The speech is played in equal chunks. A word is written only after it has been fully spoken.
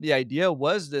the idea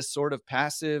was this sort of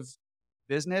passive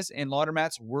business, and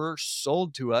laundromats were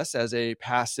sold to us as a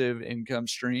passive income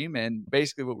stream. And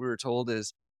basically, what we were told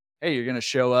is, hey, you're going to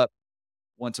show up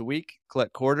once a week,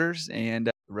 collect quarters, and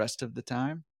the rest of the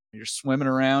time, you're swimming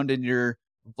around in your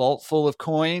vault full of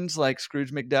coins like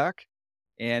Scrooge McDuck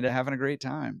and having a great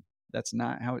time. That's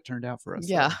not how it turned out for us,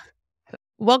 Yeah. though.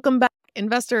 Welcome back,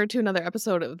 investor, to another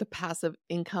episode of the Passive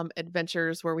Income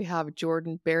Adventures, where we have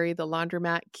Jordan Berry, the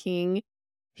laundromat king.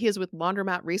 He is with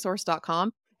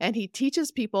laundromatresource.com, and he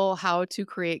teaches people how to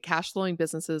create cash flowing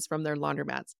businesses from their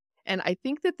laundromats. And I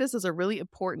think that this is a really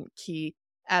important key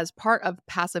as part of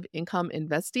passive income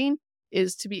investing,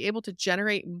 is to be able to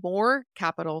generate more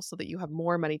capital so that you have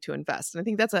more money to invest. And I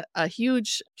think that's a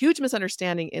huge, huge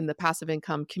misunderstanding in the passive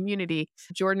income community.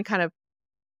 Jordan kind of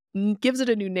gives it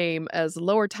a new name as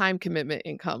lower time commitment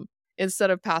income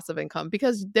instead of passive income,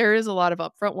 because there is a lot of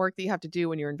upfront work that you have to do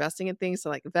when you're investing in things. So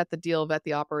like vet the deal, vet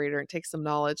the operator, and take some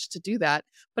knowledge to do that.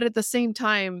 But at the same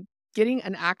time, getting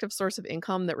an active source of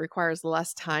income that requires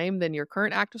less time than your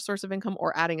current active source of income,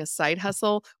 or adding a side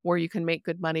hustle where you can make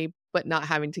good money, but not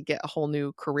having to get a whole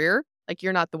new career. Like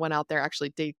you're not the one out there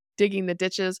actually digging the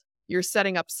ditches. You're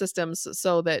setting up systems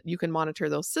so that you can monitor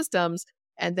those systems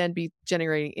and then be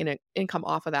generating income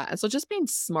off of that. And so just being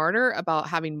smarter about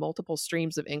having multiple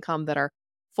streams of income that are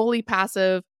fully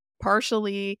passive,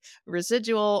 partially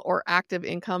residual, or active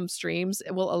income streams,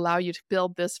 it will allow you to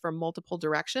build this from multiple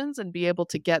directions and be able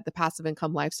to get the passive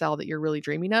income lifestyle that you're really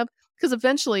dreaming of. Because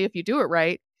eventually, if you do it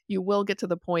right, you will get to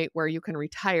the point where you can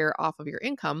retire off of your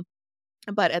income.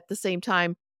 But at the same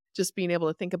time, just being able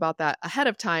to think about that ahead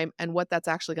of time and what that's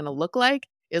actually going to look like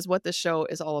is what the show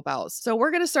is all about. So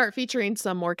we're going to start featuring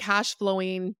some more cash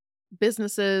flowing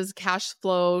businesses, cash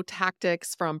flow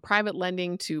tactics, from private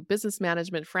lending to business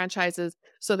management franchises,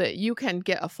 so that you can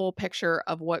get a full picture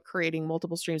of what creating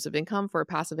multiple streams of income for a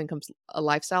passive income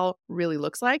lifestyle really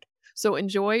looks like. So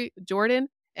enjoy Jordan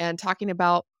and talking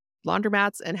about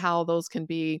laundromats and how those can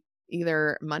be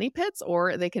either money pits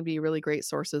or they can be really great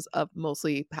sources of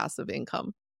mostly passive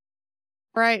income.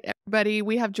 All right, everybody,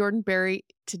 we have Jordan Berry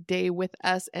today with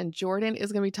us, and Jordan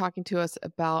is going to be talking to us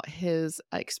about his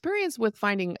experience with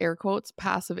finding, air quotes,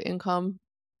 passive income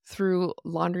through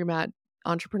laundromat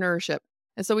entrepreneurship.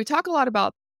 And so we talk a lot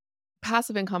about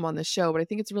passive income on the show, but I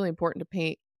think it's really important to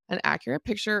paint an accurate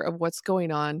picture of what's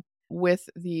going on with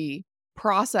the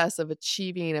process of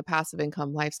achieving a passive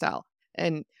income lifestyle.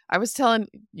 And I was telling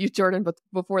you, Jordan, but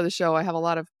before the show, I have a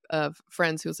lot of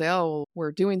friends who say, oh,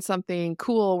 we're doing something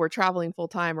cool, we're traveling full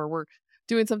time, or we're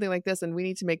doing something like this, and we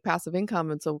need to make passive income.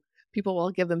 And so people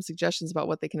will give them suggestions about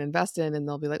what they can invest in, and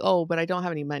they'll be like, oh, but I don't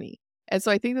have any money. And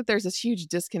so I think that there's this huge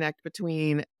disconnect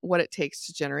between what it takes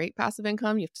to generate passive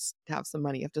income. You have to have some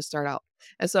money, you have to start out.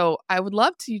 And so I would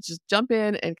love to just jump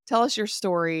in and tell us your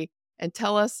story and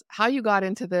tell us how you got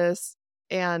into this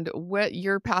and what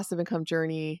your passive income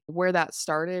journey, where that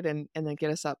started, and then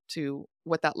get us up to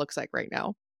what that looks like right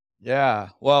now. Yeah.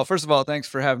 Well, first of all, thanks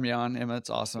for having me on, Emma. It's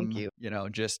Thank awesome, you.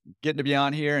 just getting to be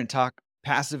on here and talk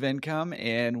passive income.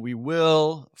 And we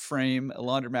will frame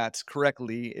laundromats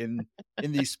correctly in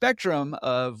the spectrum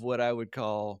of what I would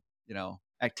call,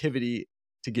 activity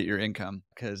to get your income.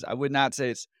 Because I would not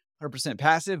say it's 100%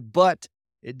 passive, but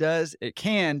it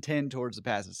can tend towards the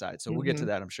passive side. So we'll get to Mhm.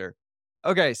 that, I'm sure.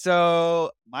 Okay.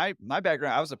 So my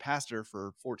background, I was a pastor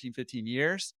for 14, 15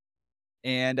 years,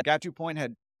 and got to a point,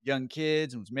 had young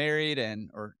kids, and was married,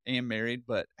 or am married,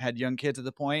 but had young kids at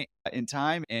the point in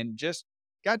time, and just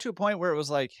got to a point where it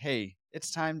was like, hey, it's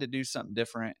time to do something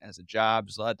different as a job.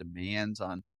 There's a lot of demands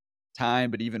on time,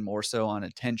 but even more so on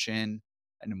attention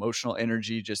and emotional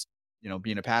energy, just,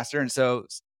 being a pastor. And so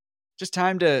it's just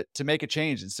time to make a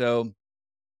change. And so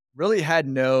really had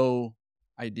no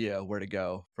idea where to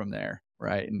go from there,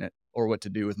 right? Or what to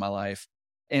do with my life.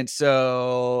 And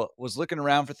so was looking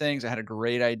around for things. I had a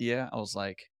great idea. I was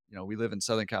like, we live in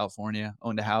Southern California,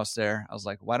 owned a house there. I was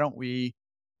like, why don't we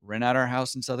rent out our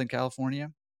house in Southern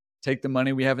California, take the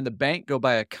money we have in the bank, go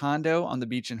buy a condo on the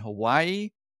beach in Hawaii.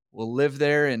 We'll live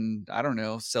there and, I don't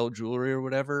know, sell jewelry or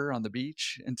whatever on the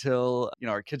beach until,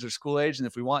 our kids are school age. And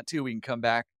if we want to, we can come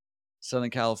back to Southern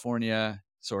California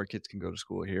so our kids can go to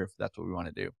school here if that's what we want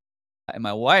to do. And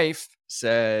my wife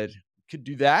said, we could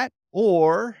do that,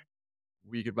 or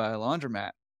we could buy a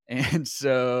laundromat. And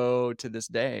so to this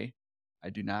day, I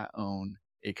do not own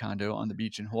a condo on the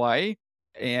beach in Hawaii,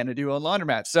 and I do own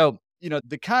laundromats. So,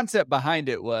 the concept behind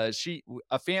it was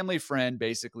a family friend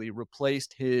basically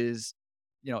replaced his,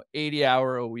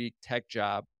 80-hour a week tech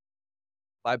job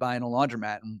by buying a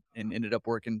laundromat, and ended up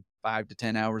working 5 to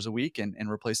 10 hours a week and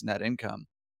replacing that income.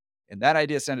 And that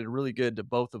idea sounded really good to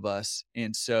both of us.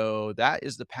 And so that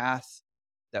is the path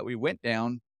that we went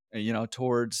down,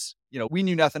 towards, we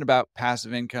knew nothing about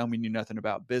passive income. We knew nothing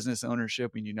about business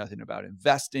ownership. We knew nothing about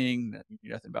investing. We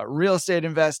knew nothing about real estate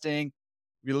investing.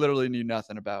 We literally knew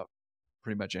nothing about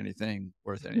pretty much anything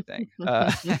worth anything.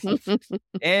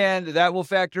 And that will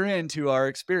factor into our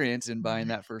experience in buying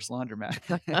that first laundromat.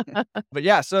 But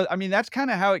yeah, so I mean, that's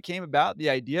kind of how it came about. The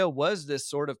idea was this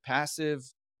sort of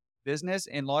passive business,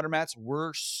 and laundromats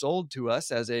were sold to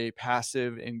us as a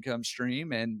passive income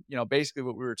stream. And, basically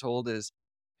what we were told is,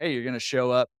 hey, you're going to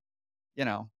show up, you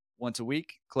know, once a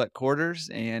week, collect quarters,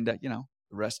 and, the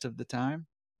rest of the time,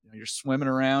 you're swimming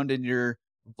around in your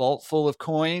vault full of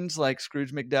coins like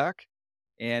Scrooge McDuck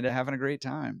and having a great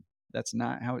time. That's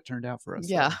not how it turned out for us,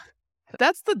 Yeah. though.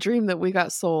 That's the dream that we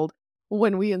got sold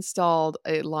when we installed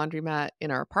a laundromat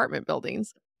in our apartment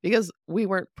buildings because we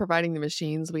weren't providing the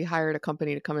machines. We hired a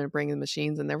company to come in and bring in the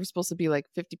machines, and they were supposed to be like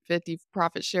 50-50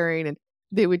 profit sharing, and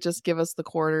they would just give us the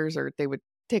quarters or they would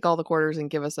take all the quarters and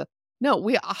give us a no,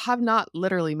 we have not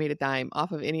literally made a dime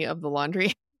off of any of the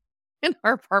laundry in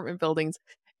our apartment buildings.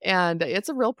 And it's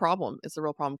a real problem. It's a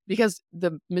real problem because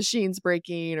the machines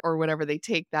breaking or whatever, they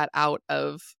take that out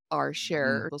of our Mhm.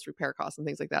 share, those repair costs and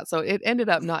things like that. So it ended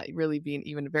up not really being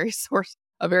even a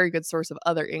very good source of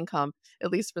other income,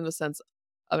 at least from the sense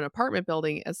of an apartment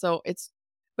building. And so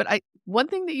but one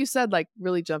thing that you said like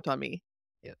really jumped on me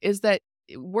is that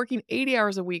working 80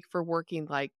 hours a week for working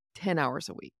like 10 hours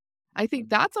a week. I think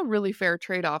that's a really fair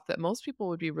trade-off that most people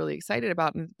would be really excited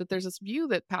about. And that there's this view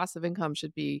that passive income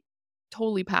should be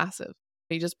totally passive.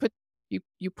 You just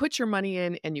you put your money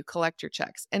in and you collect your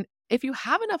checks. And if you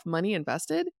have enough money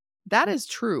invested, that is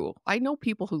true. I know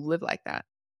people who live like that.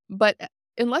 But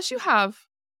unless you have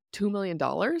 $2 million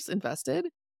invested,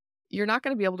 you're not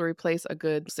going to be able to replace a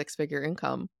good six-figure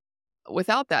income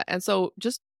without that. And so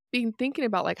just being thinking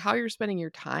about like how you're spending your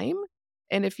time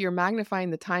and if you're magnifying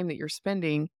the time that you're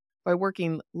spending by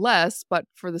working less but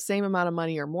for the same amount of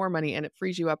money or more money and it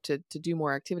frees you up to do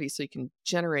more activities so you can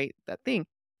generate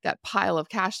that pile of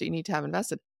cash that you need to have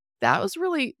invested. That's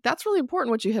really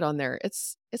important what you hit on there.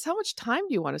 It's how much time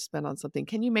do you want to spend on something?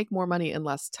 Can you make more money in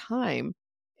less time?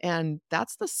 And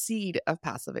that's the seed of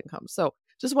passive income. So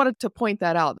just wanted to point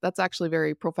that out. That's actually a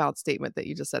very profound statement that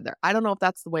you just said there. I don't know if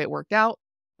that's the way it worked out,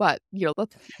 but,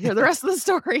 let's hear the rest of the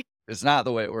story. It's not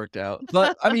the way it worked out.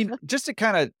 But, I mean, just to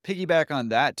kinda piggyback on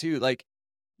that too, like,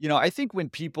 I think when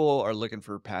people are looking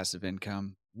for passive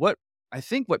income, what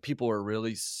people are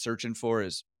really searching for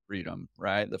is freedom,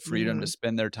 right? The freedom to Mhm,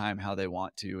 spend their time how they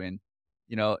want to. And,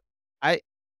 you know, I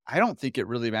I don't think it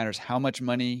really matters how much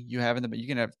money you have in the bank. You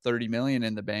can have 30 million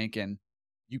in the bank, and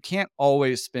you can't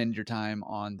always spend your time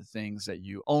on the things that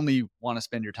you only wanna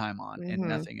spend your time on and mhm,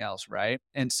 nothing else, right?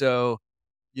 And so,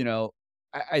 you know,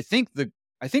 I think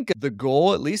the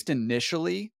goal, at least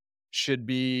initially, should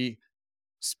be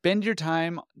spend your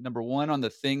time, number 1, on the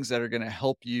things that are gonna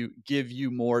help you give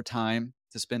you more time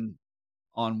to spend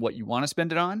on what you wanna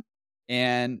spend it on.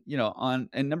 And,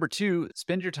 number 2,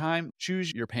 spend your time,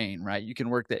 choose your pain, right? You can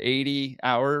work the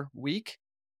 80-hour week,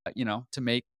 to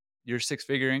make your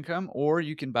six-figure income, or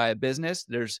you can buy a business.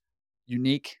 There's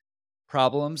unique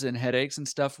problems and headaches and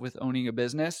stuff with owning a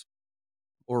business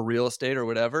or real estate or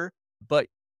whatever. But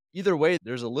either way,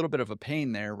 there's a little bit of a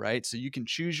pain there, right? So you can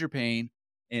choose your pain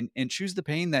and choose the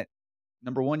pain that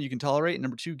number 1 you can tolerate, and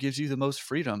number 2 gives you the most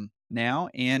freedom now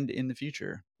and in the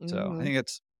future. So I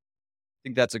mhm.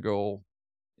 think that's a goal,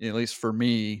 at least for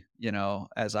me,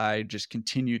 as I just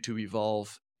continue to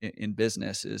evolve in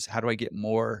business, is how do I get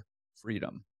more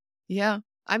freedom? Yeah.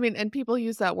 I mean, and people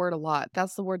use that word a lot.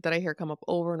 That's the word that I hear come up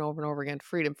over and over and over again.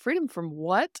 Freedom. Freedom from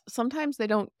what? Sometimes they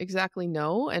don't exactly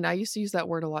know. And I used to use that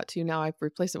word a lot too. Now I've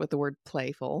replaced it with the word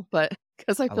playful, but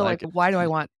because I I feel like, like it. why do I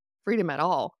want freedom at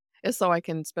all? Is so I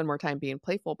can spend more time being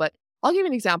playful. But I'll give you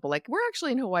an example. Like we're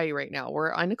actually in Hawaii right now.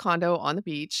 We're in a condo on the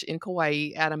beach in Kauai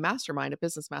at a mastermind, a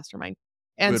business mastermind.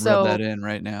 You And would rub so that in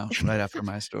right now, right after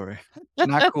my story. It's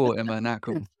not cool, Emma, not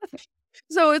cool.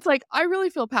 So it's like I really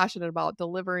feel passionate about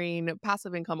delivering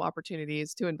passive income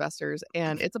opportunities to investors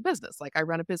and it's a business. Like I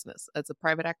run a business. It's a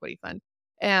private equity fund.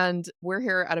 And we're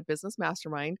here at a business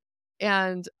mastermind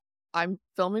and I'm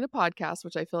filming a podcast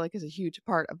which I feel like is a huge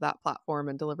part of that platform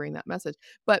and delivering that message.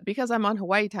 But because I'm on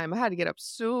Hawaii time, I had to get up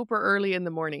super early in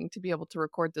the morning to be able to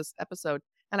record this episode.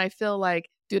 And I feel like,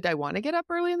 did I want to get up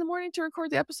early in the morning to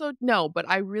record the episode? No, but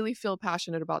I really feel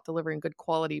passionate about delivering good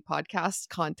quality podcast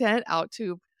content out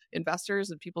to investors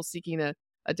and people seeking a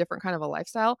different kind of a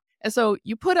lifestyle. And so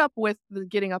you put up with the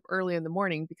getting up early in the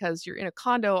morning because you're in a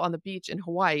condo on the beach in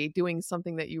Hawaii doing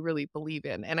something that you really believe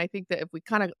in. And I think that if we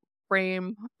kind of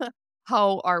frame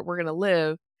we're gonna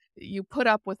live, you put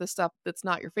up with the stuff that's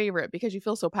not your favorite because you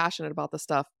feel so passionate about the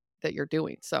stuff that you're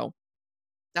doing. So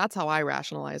that's how I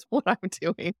rationalize what I'm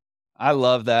doing. I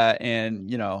love that, and,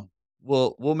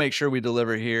 we'll make sure we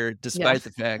deliver here Yeah. despite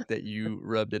the fact that you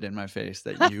rubbed it in my face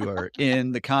that you are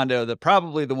in the condo that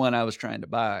probably the one I was trying to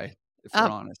buy, if we're Um,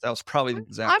 honest. That was probably the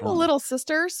exact I'm a one. little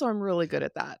sister, so I'm really good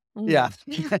at that. Yeah.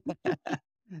 Mhm.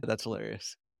 That's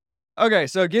hilarious. Okay,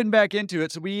 so getting back into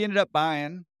it, so we ended up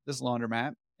buying this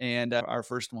laundromat and, our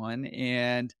first one,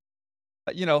 and,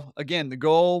 again, the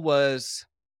goal was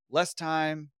less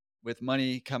time with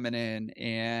money coming in,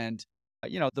 and,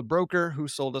 the broker who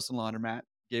sold us the laundromat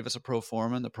gave us a pro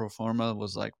forma, and the pro forma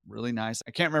was, like, really nice.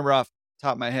 I can't remember off the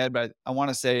top of my head, but I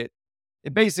wanna say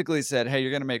it basically said, "Hey,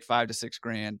 you're gonna make 5 to 6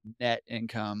 grand net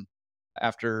income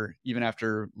after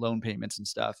loan payments and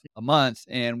stuff a month,"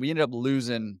 and we ended up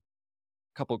losing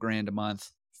a couple grand a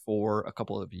month for a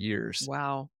couple of years.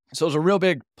 Wow. So it was a real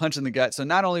big punch in the gut. So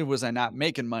not only was I not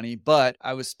making money, but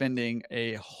I was spending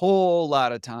a whole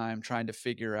lot of time trying to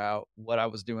figure out what I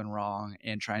was doing wrong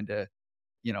and trying to,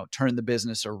 turn the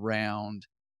business around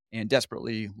and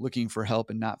desperately looking for help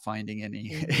and not finding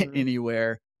any Mhm.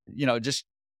 anywhere, just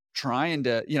trying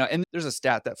to, and there's a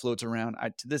stat that floats around.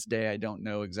 To this day I don't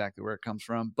know exactly where it comes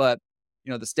from, but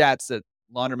the stats that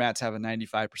laundromats have a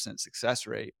 95% success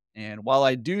rate. And while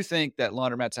I do think that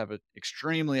laundromats have an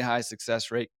extremely high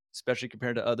success rate, especially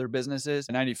compared to other businesses,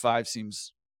 95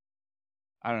 seems,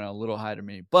 I don't know, a little high to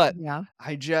me. But Yeah.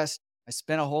 I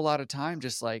spent a whole lot of time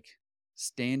just like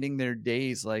standing there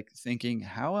days, like thinking,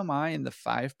 how am I in the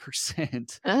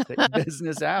 5% that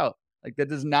business out? Like that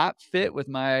does not fit with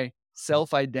my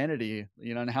self identity,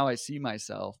 and how I see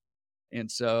myself.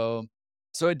 And so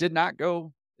it did not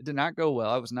go well.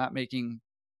 I was not making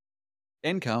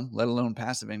income, let alone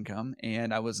passive income,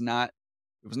 and it was not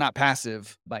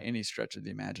passive by any stretch of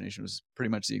the imagination. It was pretty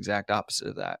much the exact opposite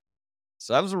of that.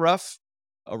 So that was a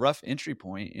rough entry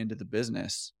point into the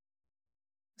business.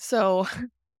 So,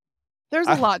 there's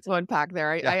a I lot to unpack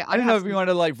there. Yeah, I I didn't know have if you some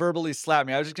wanted to, like, verbally slap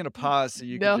me. I was just gonna pause so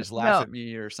you could no, just laugh no. at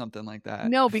me or something like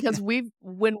that. No, because when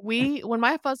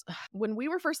my fuzz when we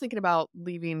were first thinking about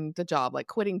leaving the job, like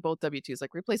quitting both W-2s,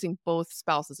 like replacing both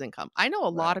spouses' income. I know a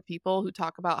lot Right. of people who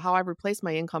talk about how I replaced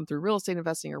my income through real estate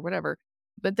investing or whatever.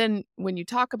 But then when you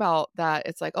talk about that,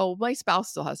 it's like, oh, my spouse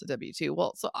still has a W-2.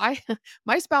 Well, so I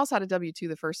my spouse had a W-2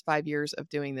 the first 5 years of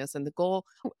doing this. And the goal,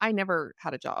 I never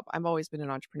had a job. I've always been an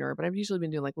entrepreneur, but I've usually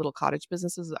been doing like little cottage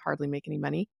businesses that hardly make any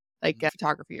money, like Mhm.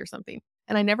 photography or something.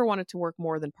 And I never wanted to work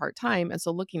more than part-time, and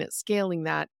so looking at scaling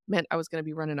that meant I was gonna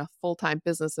be running a full-time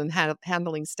business and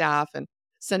handling staff and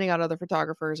sending out other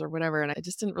photographers or whatever, and I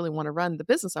just didn't really wanna run the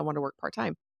business, I wanted to work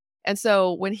part-time. And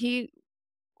so when he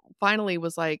finally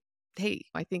was like, "Hey,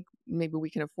 I think maybe we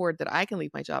can afford that I can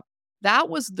leave my job." That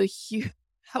was the huge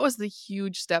that was the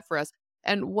huge step for us.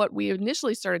 And what we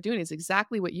initially started doing is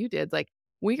exactly what you did. Like,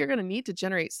 we are gonna need to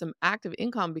generate some active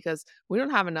income because we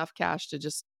don't have enough cash to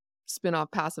just spin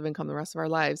off passive income the rest of our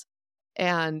lives.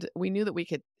 And we knew that we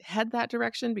could head that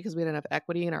direction because we had enough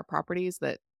equity in our properties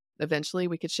that eventually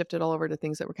we could shift it all over to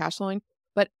things that were cash flowing.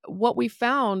 But what we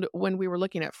found when we were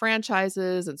looking at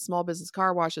franchises and small business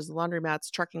car washes,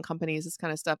 laundromats, trucking companies, this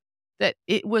kind of stuff, that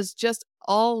it was just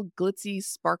all glitzy,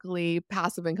 sparkly,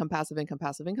 passive income, passive income,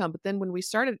 passive income. But then when we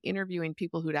started interviewing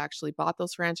people who'd actually bought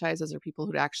those franchises or people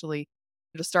who'd actually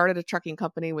just started a trucking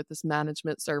company with this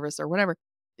management service or whatever,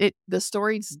 the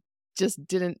stories just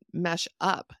didn't mesh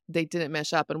up. They didn't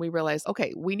mesh up. And we realized,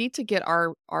 okay, we need to get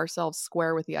ourselves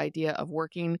square with the idea of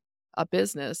working a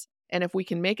business. And if we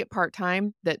can make it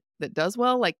part-time that does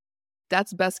well, like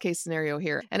that's best case scenario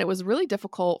here. And it was really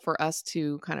difficult for us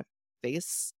to kind of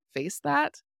face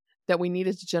that we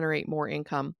needed to generate more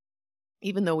income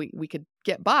even though we could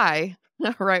get by,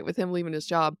 right, with him leaving his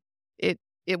job.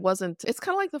 It wasn't it's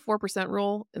kinda like the 4%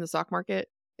 rule in the stock market.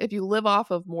 If you live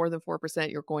off of more than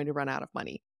 4%, you're going to run out of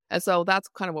money. And so that's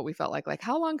kind of what we felt like,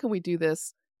 how long can we do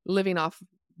this living off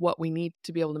what we need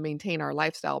to be able to maintain our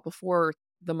lifestyle before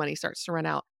the money starts to run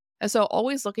out? And so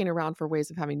always looking around for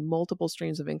ways of having multiple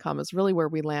streams of income is really where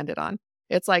we landed on.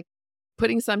 It's like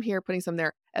putting some here, putting some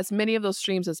there, as many of those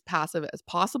streams as passive as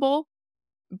possible,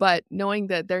 but knowing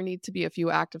that there need to be a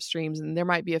few active streams and there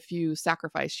might be a few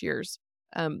sacrifice years,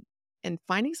 um, and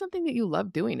finding something that you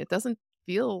love doing. It doesn't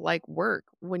feel like work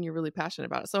when you're really passionate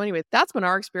about it. So anyway, that's been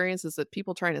our experience is that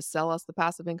people trying to sell us the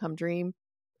passive income dream,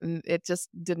 and it just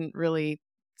didn't really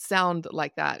sound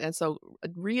like that. And so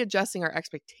readjusting our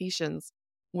expectations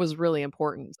was really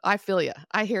important. I feel you.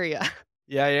 I hear you.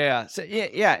 Yeah, yeah, yeah. So, yeah,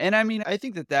 yeah, and I mean, I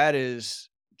think that that is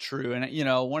true, and,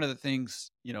 one of the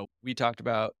things, we talked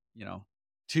about,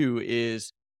 too,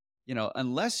 is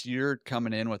unless you're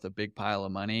coming in with a big pile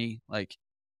of money, like,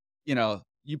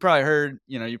 you probably heard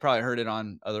it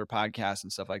on other podcasts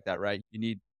and stuff like that, right? You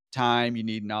need time, you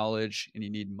need knowledge, and you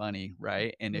need money,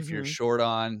 right? And if you're Mhm. short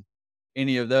on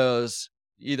any of those,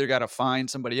 you either got to find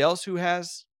somebody else who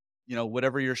has,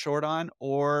 whatever you're short on,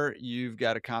 or you've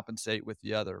got to compensate with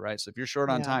the other, right? So if you're short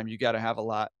on Yeah. time, you got to have a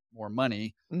lot more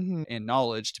money Mhm. and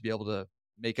knowledge to be able to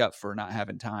make up for not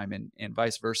having time, and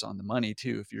vice versa on the money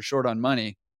too. If you're short on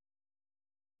money,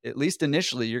 at least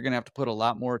initially, you're gonna have to put a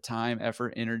lot more time,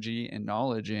 effort, energy, and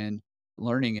knowledge in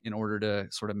learning in order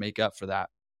to sort of make up for that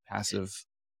passive,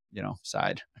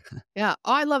 side. Yeah.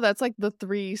 Oh, I love that. It's like the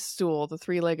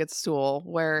three-legged stool,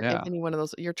 where if Yeah. any one of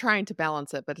those you're trying to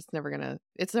balance it, but it's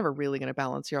never really gonna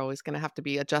balance. You're always gonna have to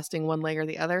be adjusting one leg or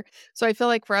the other. So I feel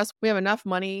like for us, we have enough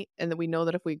money and that we know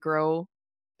that if we grow,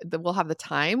 that we'll have the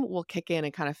time, we'll kick in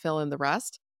and kind of fill in the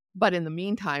rest. But in the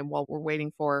meantime, while we're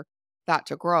waiting for that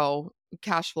to grow,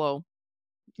 cash flow,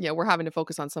 yeah, we're having to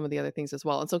focus on some of the other things as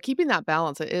well. And so keeping that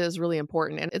balance is really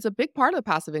important. And it's a big part of the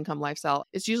passive income lifestyle.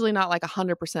 It's usually not like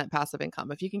 100% passive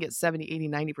income. If you can get 70, 80,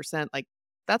 90%, like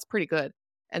that's pretty good.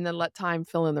 And then let time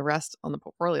fill in the rest on the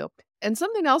portfolio. And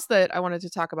something else that I wanted to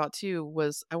talk about too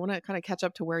was I want to kind of catch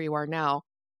up to where you are now,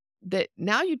 that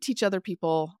now you teach other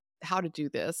people how to do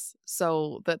this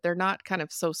so that they're not kind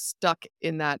of so stuck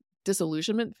in that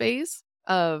disillusionment phase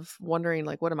of wondering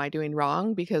like, what am I doing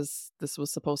wrong, because this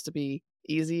was supposed to be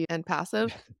easy and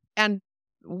passive. And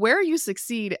where you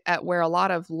succeed at where a lot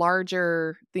of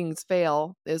larger things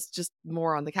fail is just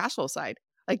more on the cash flow side.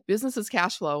 Like businesses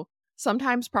cash flow,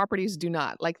 sometimes properties do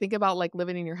not. Like think about like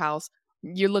living in your house,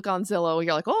 you look on Zillow,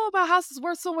 you're like, "Oh, my house is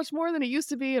worth so much more than it used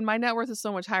to be, and my net worth is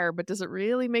so much higher." But does it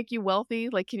really make you wealthy?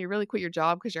 Like, can you really quit your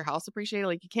job because your house appreciated?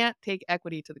 Like, you can't take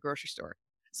equity to the grocery store.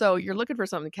 So you're looking for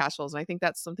something cash flows, and I think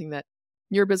that's something that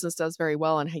your business does very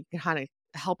well, and kind of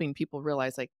helping people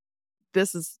realize like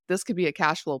this could be a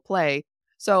cash flow play.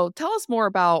 So tell us more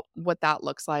about what that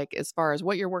looks like as far as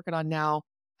what you're working on now,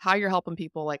 how you're helping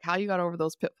people, like how you got over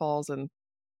those pitfalls, and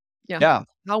yeah, Yeah.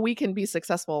 how we can be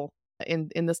successful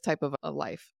in this type of a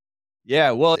life.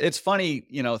 Yeah, well, it's funny,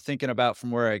 thinking about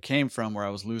from where I came from, where I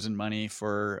was losing money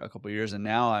for a couple of years, and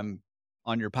now I'm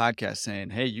on your podcast saying,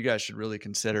 "Hey, you guys should really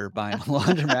consider buying a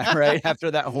laundromat," right?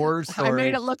 After that horror I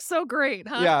made story. it look so great,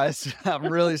 huh? Yeah, I'm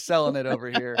really selling it over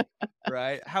here,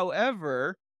 right?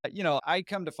 However, I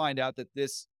come to find out that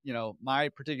my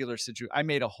particular situation, I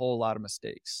made a whole lot of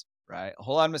mistakes, right? A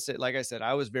whole lot of mistakes. Like I said,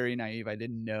 I was very naive. I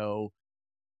didn't know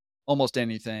almost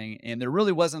anything. And there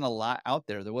really wasn't a lot out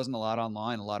there. There wasn't a lot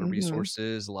online, a lot of Mhm,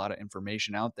 resources, a lot of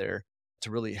information out there to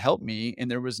really help me. And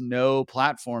there was no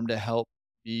platform to help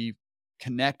me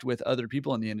connect with other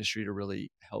people in the industry to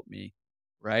really help me.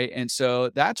 Right. And so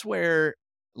that's where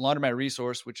Laundromat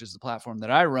Resource, which is the platform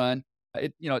that I run,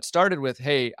 it started with,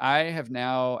 hey, I have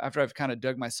now, after I've kind of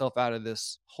dug myself out of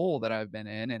this hole that I've been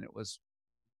in, and it was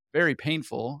very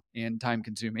painful and time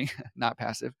consuming, not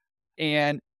passive.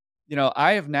 And,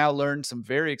 I have now learned some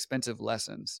very expensive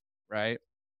lessons, right?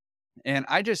 And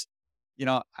I just,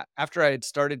 after I had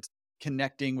started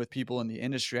connecting with people in the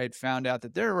industry, I'd found out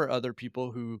that there were other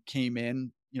people who came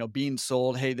in, being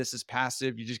sold, hey, this is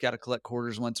passive. You just got to collect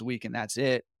quarters once a week and that's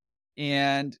it.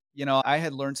 And, I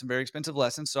had learned some very expensive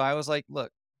lessons. So I was like,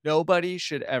 look, nobody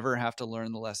should ever have to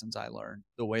learn the lessons I learned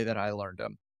the way that I learned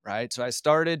them. Right. So I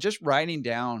started just writing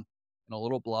down in a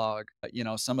little blog,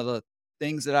 some of the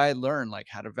things that I had learned, like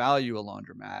how to value a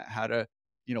laundromat, how to,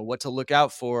 what to look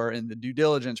out for in the due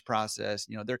diligence process.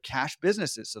 They're cash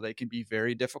businesses, so they can be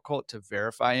very difficult to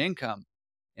verify income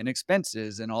and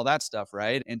expenses and all that stuff.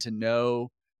 Right. And to know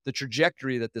the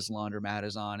trajectory that this laundromat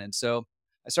is on. And so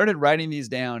I started writing these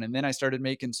down, and then I started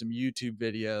making some YouTube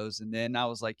videos. And then I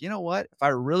was like, you know what? If I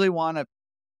really want to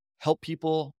help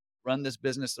people run this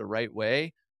business the right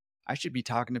way, I should be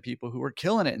talking to people who are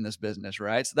killing it in this business.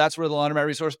 Right. So that's where the Laundromat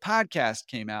Resource podcast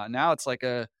came out. And now it's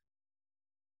a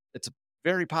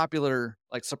very popular,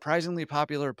 like surprisingly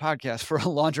popular podcast for a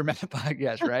laundromat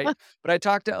podcast. Right. But I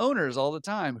talk to owners all the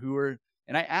time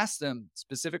and I ask them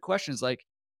specific questions like,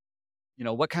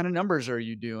 what kind of numbers are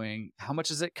you doing? How much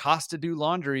does it cost to do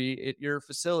laundry at your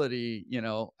facility?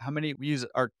 How many we use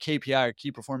our KPI, our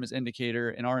key performance indicator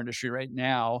in our industry right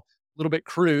now, a little bit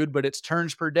crude, but it's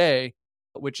turns per day,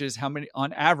 which is how many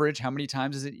on average, how many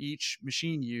times is it each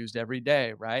machine used every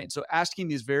day, right? And so asking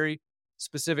these very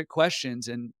specific questions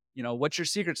and, what's your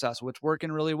secret sauce? What's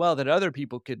working really well that other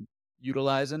people could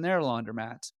utilize in their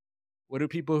laundromats? What do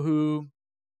people who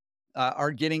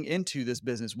are getting into this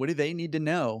business? What do they need to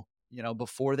know,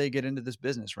 before they get into this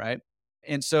business, right?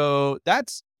 And so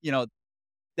that's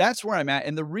where I'm at.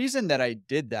 And the reason that I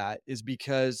did that is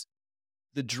because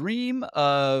the dream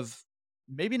of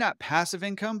maybe not passive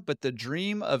income, but the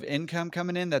dream of income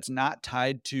coming in that's not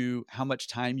tied to how much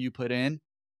time you put in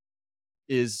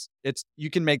is it's you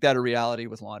can make that a reality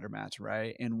with laundromats,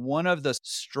 right? And one of the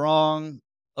strong,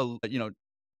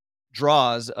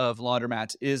 draws of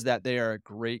laundromats is that they are a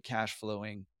great cash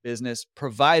flowing business,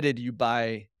 provided you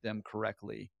buy them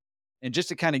correctly. And just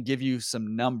to kind of give you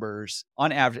some numbers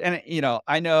on average, and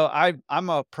I know I'm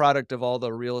a product of all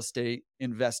the real estate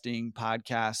investing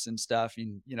podcasts and stuff,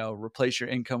 and replace your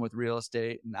income with real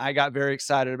estate. And I got very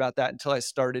excited about that until I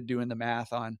started doing the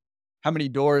math on how many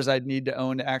doors I'd need to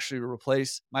own to actually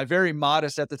replace my very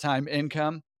modest at the time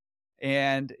income.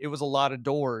 And it was a lot of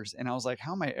doors. And I was like,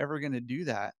 how am I ever going to do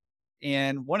that?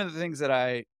 And one of the things that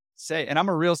I say, and I'm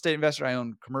a real estate investor, I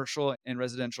own commercial and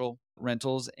residential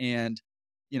rentals, and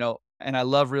I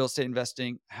love real estate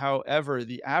investing. However,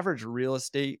 the average real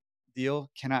estate deal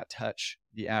cannot touch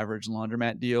the average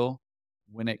laundromat deal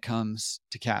when it comes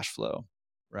to cash flow.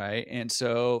 Right. And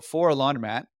so for a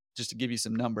laundromat, just to give you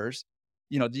some numbers,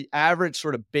 the average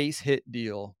sort of base hit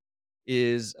deal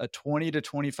is a 20 to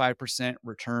 25%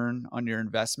 return on your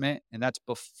investment. And that's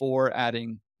before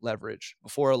adding leverage,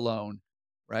 before a loan,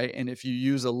 right? And if you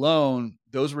use a loan,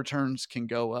 those returns can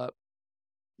go up,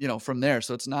 from there.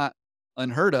 So it's not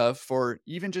unheard of for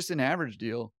even just an average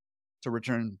deal to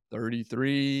return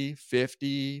 33,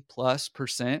 50 plus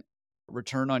percent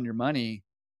return on your money,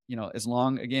 as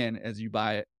long again as you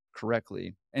buy it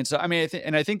correctly. And so, I mean,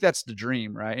 I think that's the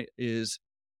dream, right? Is,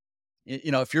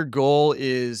 if your goal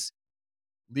is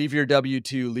leave your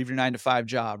W-2, leave your 9 to 5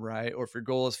 job, right? Or if your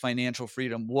goal is financial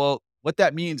freedom, well, what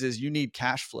that means is you need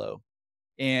cash flow.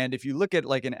 And if you look at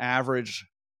like an average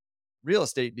real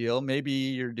estate deal, maybe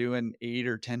you're doing 8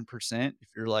 or 10% if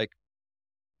you're like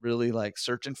really like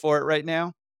searching for it right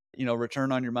now,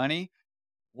 return on your money.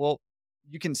 Well,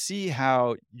 you can see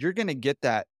how you're going to get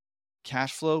that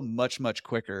cash flow much, much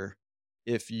quicker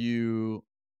if you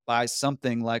buy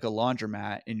something like a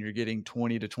laundromat and you're getting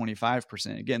 20 to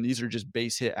 25%. Again, these are just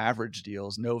base hit average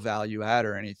deals, no value add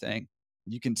or anything.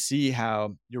 You can see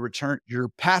how your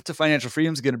path to financial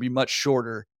freedom is going to be much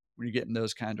shorter when you're getting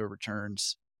those kind of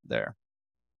returns there.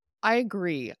 I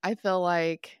agree. I feel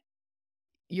like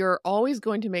you're always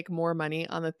going to make more money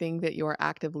on the thing that you're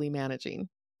actively managing.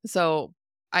 So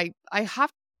I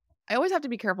always have to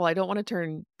be careful. I don't want to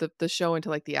turn the show into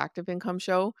like the active income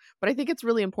show, but I think it's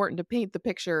really important to paint the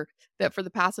picture that for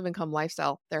the passive income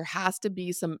lifestyle, there has to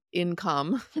be some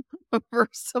income,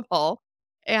 first of all.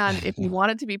 And if you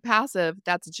want it to be passive,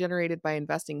 that's generated by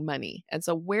investing money. And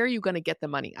so, where are you going to get the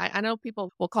money? I know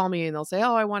people will call me and they'll say,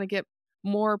 oh, I want to get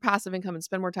more passive income and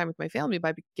spend more time with my family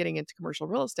by getting into commercial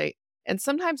real estate. And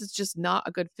sometimes it's just not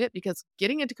a good fit because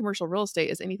getting into commercial real estate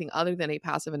as anything other than a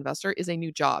passive investor is a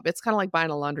new job. It's kind of like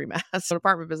buying a laundromat, an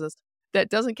apartment business that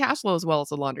doesn't cash flow as well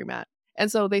as a laundromat.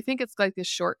 And so they think it's like this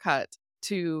shortcut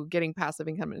to getting passive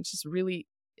income. And it just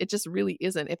really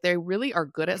isn't. If they really are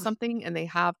good at something and they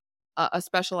have a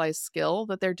specialized skill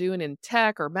that they're doing in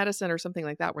tech or medicine or something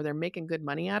like that, where they're making good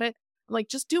money at it, like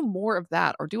just do more of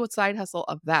that or do a side hustle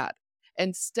of that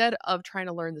instead of trying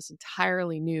to learn this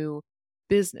entirely new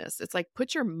business. It's like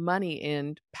put your money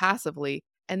in passively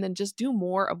and then just do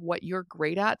more of what you're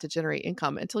great at to generate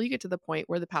income until you get to the point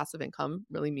where the passive income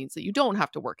really means that you don't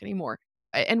have to work anymore.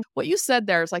 And what you said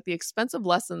there is like the expensive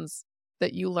lessons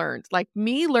that you learned. Like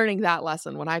me learning that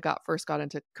lesson when I first got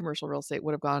into commercial real estate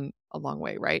would have gone a long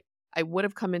way, right? I would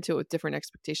have come into it with different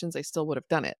expectations. I still would have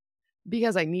done it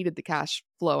because I needed the cash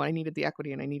flow, I needed the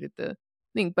equity, and I needed the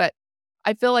thing. But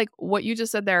I feel like what you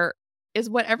just said there is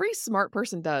what every smart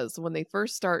person does when they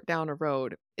first start down a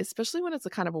road, especially when it's a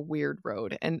kind of a weird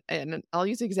road. And I'll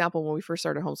use the example when we first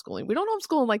started homeschooling. We don't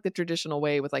homeschool in like the traditional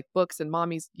way with like books and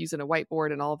mommy's using a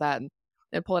whiteboard and all that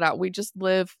and pull it out. We just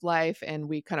live life and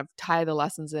we kind of tie the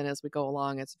lessons in as we go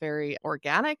along. It's very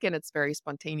organic and it's very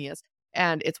spontaneous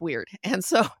and it's weird. And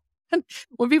so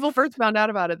when people first found out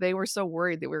about it, they were so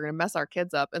worried that we were going to mess our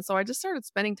kids up. And so I just started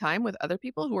spending time with other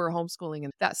people who were homeschooling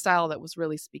in that style that was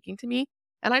really speaking to me.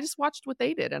 And I just watched what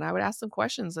they did and I would ask them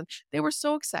questions and they were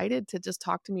so excited to just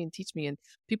talk to me and teach me. And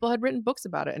people had written books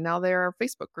about it. And now there are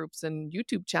Facebook groups and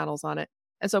YouTube channels on it.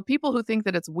 And so people who think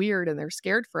that it's weird and they're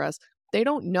scared for us, they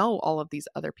don't know all of these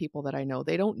other people that I know.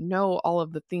 They don't know all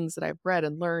of the things that I've read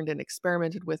and learned and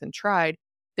experimented with and tried.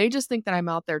 They just think that I'm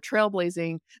out there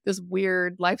trailblazing this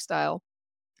weird lifestyle.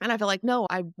 And I feel like, no,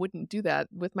 I wouldn't do that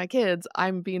with my kids.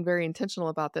 I'm being very intentional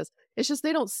about this. It's just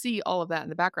they don't see all of that in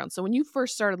the background. So when you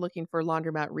first started looking for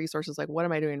laundromat resources, like, what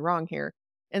am I doing wrong here?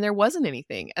 And there wasn't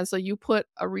anything. And so you put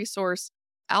a resource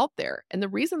out there. And the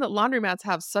reason that laundromats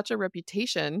have such a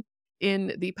reputation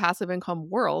in the passive income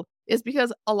world is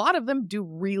because a lot of them do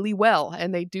really well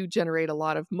and they do generate a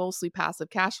lot of mostly passive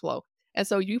cash flow. And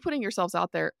so you putting yourselves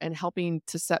out there and helping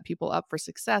to set people up for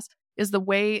success is the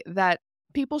way that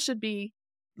people should be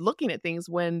looking at things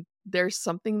when there's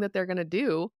something that they're going to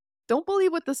do. Don't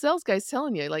believe what the sales guy's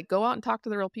telling you. Like, go out and talk to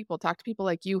the real people. Talk to people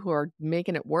like you who are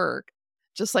making it work.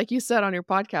 Just like you said on your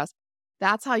podcast,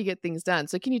 that's how you get things done.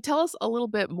 So can you tell us a little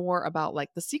bit more about like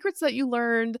the secrets that you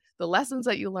learned, the lessons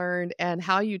that you learned, and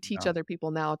how you teach Yeah. other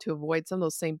people now to avoid some of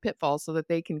those same pitfalls so that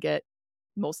they can get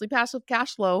mostly passive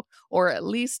cash flow, or at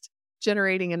least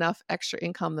generating enough extra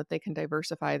income that they can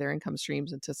diversify their income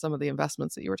streams into some of the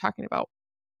investments that you were talking about?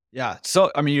 Yeah.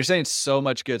 So, I mean, you're saying so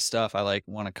much good stuff. I like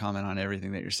want to comment on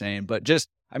everything that you're saying, but just,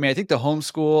 I mean, I think the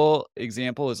homeschool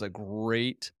example is a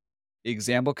great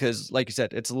example because, like you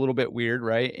said, it's a little bit weird,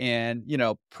 right? And,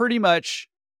 pretty much,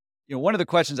 one of the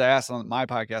questions I ask on my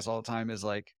podcast all the time is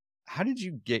like, how did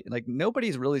you get, like,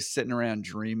 nobody's really sitting around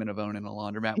dreaming of owning a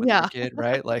laundromat with their Yeah. kid,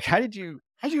 right? Like, how did you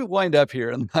wind up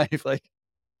here in life? Like,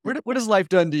 what has life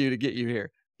done to you to get you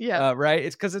here? Yeah. Right?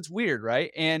 It's because it's weird,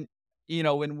 right? And,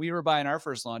 when we were buying our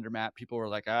first laundromat, people were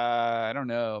like, I don't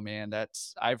know, man.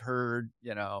 I've heard,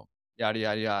 yada,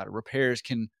 yada, yada. Repairs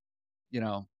can, you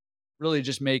know, really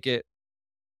just make it,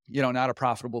 not a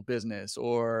profitable business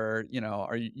or,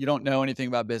 or you don't know anything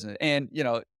about business. And,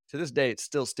 to this day, it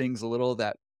still stings a little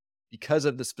that because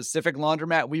of the specific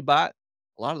laundromat we bought,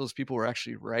 a lot of those people were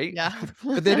actually right, Yeah.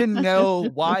 but they didn't know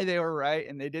why they were right,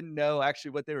 and they didn't know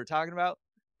actually what they were talking about,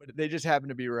 but they just happened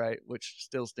to be right, which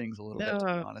still stings a little bit, to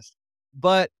be No. honest.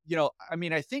 But, I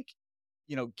mean, I think,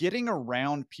 getting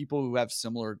around people who have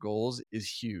similar goals is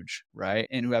huge, right?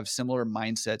 And who have similar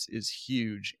mindsets is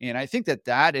huge. And I think that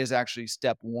that is actually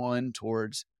step one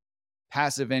towards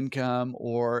passive income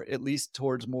or at least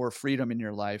towards more freedom in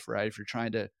your life, right? If you're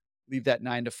trying to leave that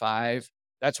 9 to 5,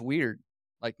 that's weird.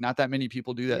 Like, not that many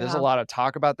people do that. There's a Yeah, lot of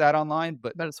talk about that online,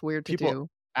 but but it's weird to people do.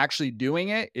 actually doing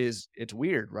it's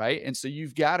weird, right? And so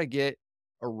you've got to get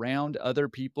around other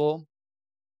people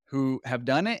who have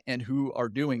done it and who are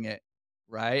doing it,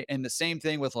 right? And the same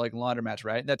thing with like laundromats,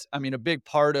 right? That's, I mean, a big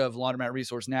part of Laundromat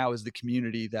Resource now is the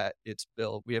community that it's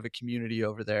built. We have a community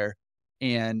over there.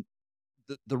 And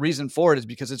the reason for it is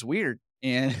because it's weird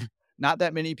and not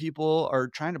that many people are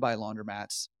trying to buy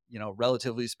laundromats,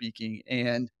 relatively speaking.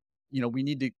 And, we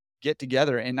need to get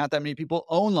together and not that many people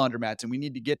own laundromats and we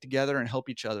need to get together and help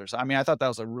each other. So, I mean, I thought that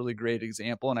was a really great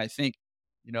example. And I think,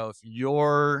 if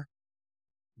your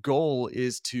goal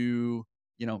is to,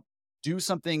 you know, do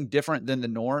something different than the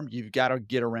norm, you've got to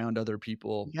get around other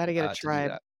people You gotta get a to do tribe.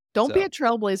 that. Don't be So, a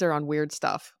trailblazer on weird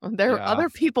stuff. There are yeah. other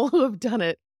people who have done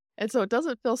it, and so it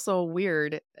doesn't feel so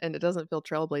weird, and it doesn't feel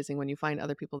trailblazing when you find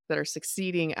other people that are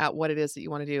succeeding at what it is that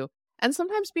you wanna do. And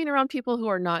sometimes being around people who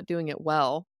are not doing it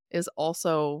well is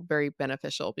also very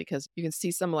beneficial because you can see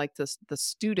some like the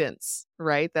students,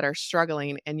 right, that are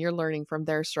struggling, and you're learning from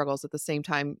their struggles at the same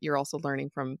time you're also learning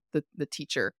from the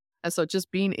teacher. And so just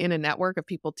being in a network of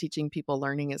people teaching people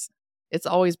learning is it's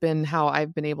always been how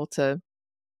I've been able to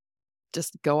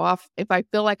just go off. If I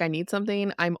feel like I need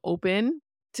something, I'm open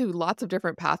to lots of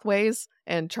different pathways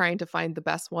and trying to find the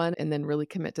best one and then really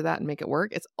commit to that and make it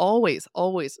work. It's always,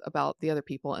 always about the other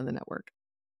people in the network.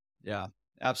 Yeah,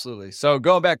 absolutely. So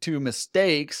going back to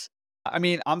mistakes, I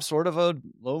mean, I'm sort of a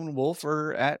lone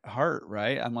wolfer at heart,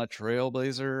 right? I'm a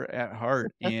trailblazer at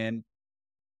heart. And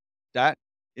that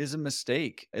is a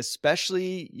mistake,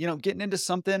 especially, getting into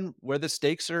something where the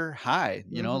stakes are high,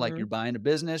 like Mhm. you're buying a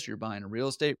business, you're buying a real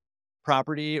estate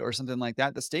property or something like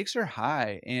that. The stakes are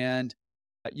high. And,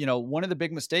 one of the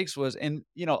big mistakes was, and,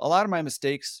 a lot of my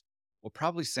mistakes will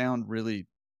probably sound really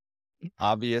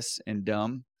obvious and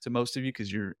dumb to most of you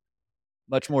because you're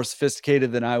much more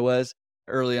sophisticated than I was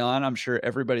early on. I'm sure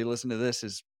everybody listening to this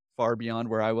is far beyond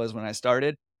where I was when I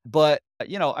started. But,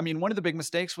 I mean, one of the big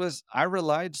mistakes was I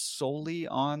relied solely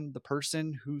on the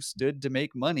person who stood to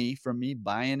make money from me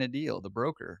buying a deal, the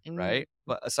broker, Mm, right?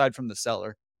 But aside from the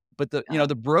seller. But yeah.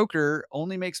 the broker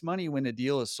only makes money when a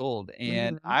deal is sold.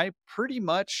 And Mhm. I pretty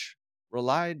much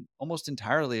relied almost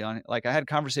entirely on it. Like, I had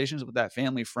conversations with that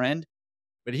family friend,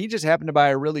 but he just happened to buy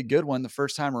a really good one the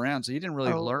first time around. So he didn't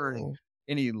really learn Oh.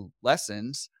 any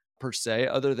lessons per se,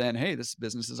 other than, hey, this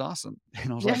business is awesome.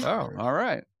 And I was like, Yeah. oh, all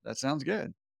right. That sounds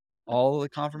good. All the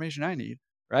confirmation I need.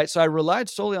 Right. So I relied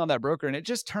solely on that broker. And it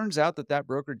just turns out that that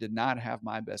broker did not have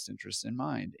my best interests in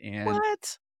mind. And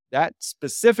What? that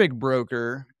specific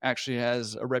broker actually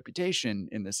has a reputation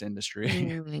in this industry.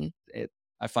 Mm.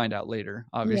 I find out later,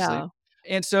 obviously. Yeah.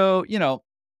 And so,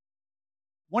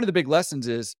 one of the big lessons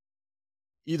is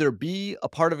either be a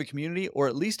part of a community or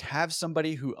at least have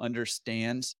somebody who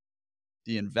understands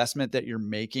the investment that you're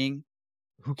making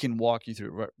who can walk you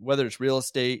through whether it's real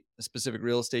estate, a specific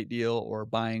real estate deal, or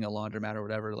buying a laundromat or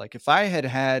whatever. Like if I had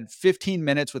had 15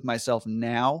 minutes with myself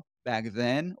now back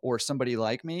then, or somebody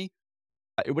like me,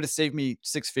 it would have saved me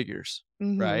six figures,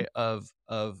 Mhm. right?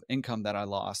 Of income that I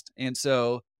lost. And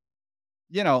so,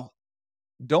 you know,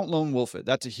 don't lone wolf it.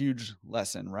 That's a huge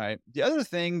lesson, right? The other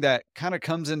thing that kind of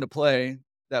comes into play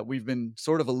that we've been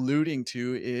sort of alluding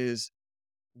to is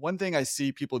one thing I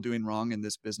see people doing wrong in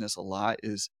this business a lot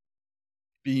is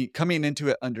be coming into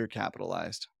it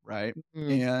undercapitalized, right?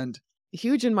 Mm. And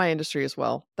Huge in my industry as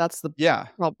well. That's the yeah,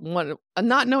 one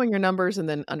not knowing your numbers and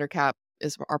then under cap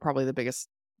is are probably the biggest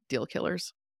deal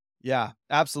killers. yeah,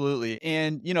 absolutely.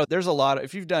 And there's a lot of,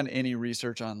 if you've done any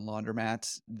research on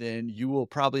laundromats, then you will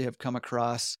probably have come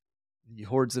across the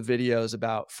hordes of videos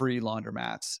about free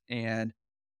laundromats. And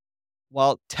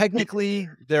while technically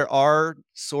there are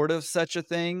sort of such a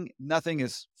thing, nothing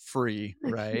is free, Yeah.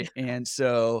 right? And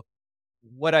so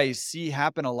what I see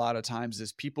happen a lot of times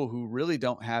is people who really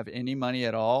don't have any money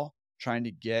at all trying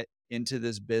to get into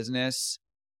this business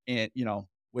and,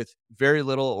 with very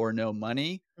little or no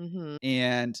money. Mhm.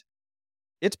 And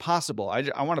it's possible. I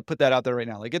want to put that out there right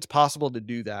now. Like it's possible to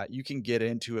do that. You can get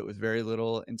into it with very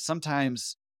little and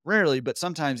sometimes, rarely, but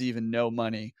sometimes even no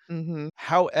money. Mhm.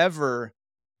 However,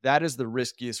 that is the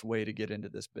riskiest way to get into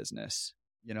this business.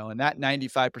 And that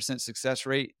 95% success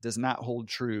rate does not hold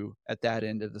true at that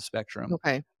end of the spectrum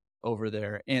Okay. over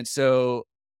there. And so,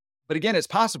 but again, it's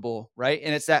possible, right?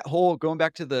 And it's that whole going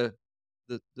back to the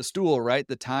stool, right?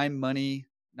 The time, money,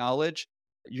 knowledge.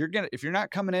 If you're not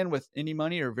coming in with any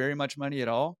money or very much money at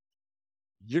all,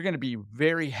 you're gonna be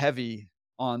very heavy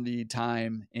on the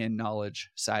time and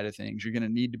knowledge side of things. You're gonna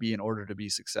need to be in order to be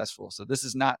successful. So this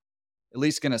is not at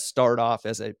least gonna start off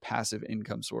as a passive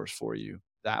income source for you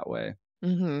that way.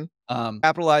 Mhm.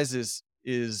 Capitalize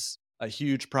is a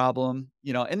huge problem,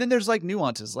 and then there's like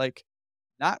nuances, like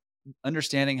not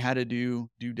understanding how to do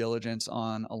due diligence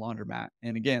on a laundromat.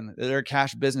 And again, they're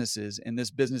cash businesses, and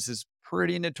this business is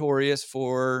pretty notorious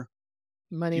for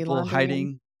Money people laundering.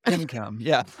 hiding income.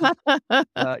 Yeah.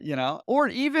 Or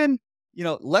even,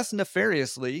 less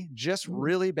nefariously, just Mm.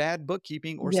 really bad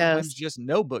bookkeeping or sometimes Yes. just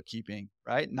no bookkeeping,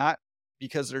 right? Not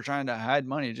because they're trying to hide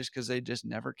money, just because they just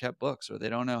never kept books or they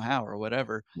don't know how or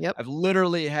whatever. Yep. I've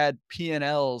literally had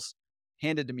P&Ls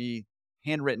handed to me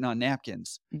handwritten on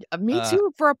napkins. Me Uh,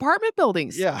 too for apartment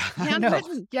buildings. yeah, I know.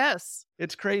 Handwritten. Yes.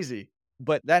 It's crazy,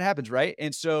 but that happens, right?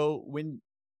 And so when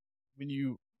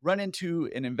you run into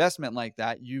an investment like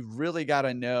that, you've really got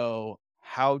to know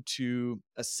how to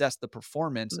assess the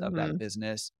performance of that Mhm.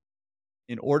 business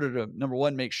in order to number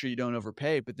one, make sure you don't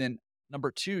overpay. But then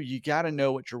number two, you got to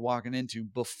know what you're walking into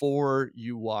before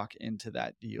you walk into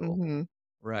that deal. Mhm.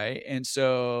 Right. And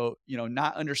so,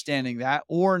 not understanding that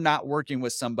or not working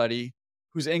with somebody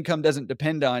whose income doesn't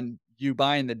depend on you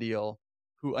buying the deal,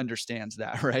 who understands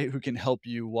that, right? Who can help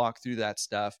you walk through that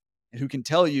stuff and who can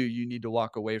tell you you need to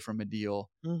walk away from a deal,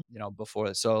 Mm.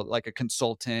 before. So, like a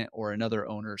consultant or another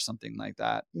owner, something like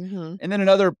that. Mhm. And then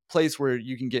another place where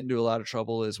you can get into a lot of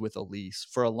trouble is with a lease.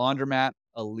 For a laundromat,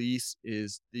 a lease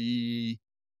is the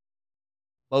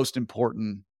most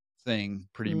important thing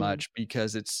pretty Mm. much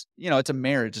because it's a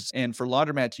marriage. And for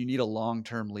laundromats, you need a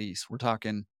long-term lease. We're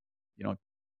talking, you know,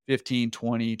 15,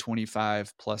 20,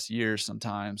 25 plus years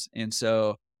sometimes. And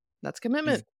so That's you've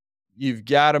commitment. you've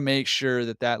got to make sure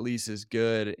that that lease is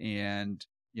good. And,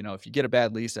 if you get a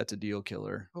bad lease, that's a deal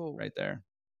killer Oh, right there.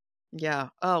 yeah.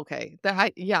 Oh, okay.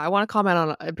 I wanna comment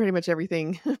on, pretty much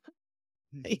everything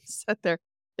that you said there.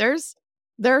 There's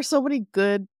there are so many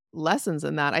good lessons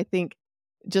in that. I think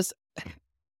just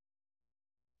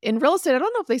in real estate, I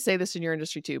don't know if they say this in your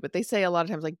industry too, but they say a lot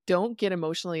of times, like, don't get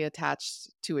emotionally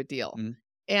attached to a deal. Mhm.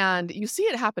 And you see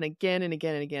it happen again and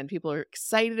again and again. People are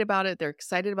excited about it. They're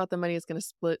excited about the money it's going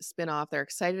to spin off. They're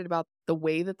excited about the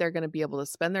way that they're going to be able to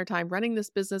spend their time running this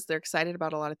business. They're excited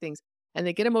about a lot of things and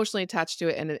they get emotionally attached to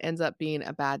it and it ends up being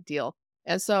a bad deal.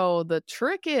 And so the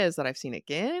trick is that I've seen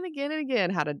again and again and again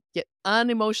how to get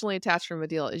unemotionally attached from a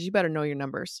deal is you better know your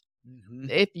numbers. Mhm.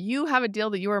 If you have a deal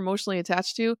that you are emotionally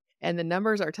attached to and the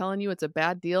numbers are telling you it's a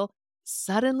bad deal,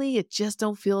 suddenly you just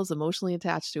don't feel as emotionally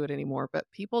attached to it anymore. But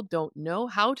people don't know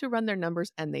how to run their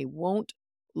numbers and they won't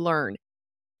learn.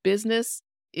 Business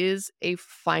is a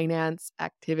finance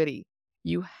activity.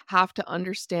 You have to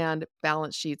understand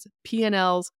balance sheets,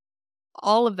 P&Ls,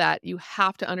 all of that. You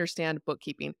have to understand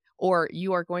bookkeeping or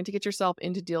you are going to get yourself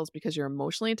into deals because you're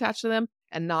emotionally attached to them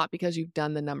and not because you've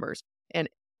done the numbers. And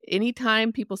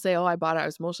anytime people say, "Oh, I bought it, I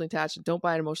was emotionally attached," don't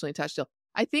buy an emotionally attached deal.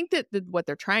 I think that what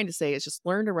they're trying to say is just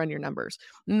learn to run your numbers.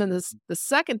 And then the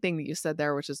second thing that you said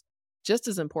there, which is just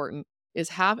as important, is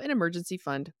have an emergency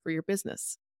fund for your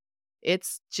business.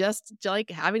 It's just like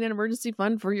having an emergency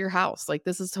fund for your house. Like,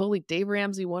 this is totally Dave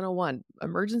Ramsey 101,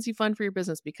 emergency fund for your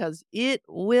business, because it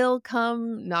will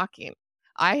come knocking.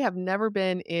 I have never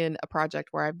been in a project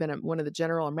where I've been one of the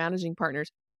general or managing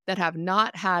partners that have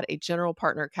not had a general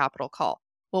partner capital call.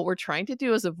 What we're trying to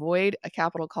do is avoid a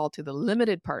capital call to the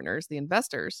limited partners, the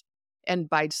investors. And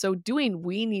by so doing,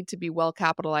 we need to be well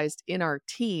capitalized in our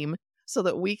team so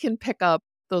that we can pick up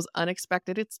those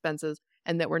unexpected expenses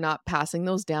and that we're not passing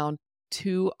those down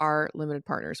to our limited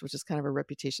partners, which is kind of a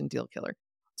reputation deal killer.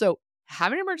 So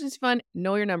have an emergency fund,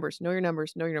 know your numbers, know your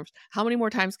numbers, know your numbers. How many more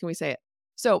times can we say it?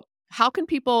 So how can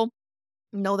people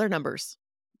know their numbers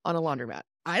on a laundromat?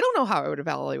 I don't know how I would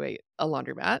evaluate a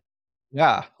laundromat.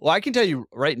 Yeah. Well, I can tell you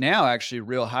right now, actually,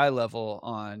 real high level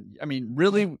on, I mean,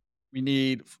 really, we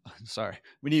need, sorry,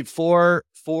 we need four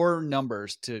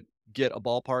numbers to get a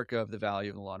ballpark of the value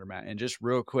of the laundromat. And just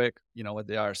real quick, what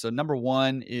they are. So number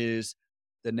one is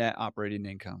the net operating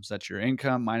income. So that's your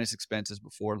income minus expenses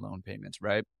before loan payments,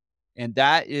 right? And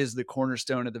that is the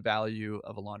cornerstone of the value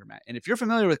of a laundromat. And if you're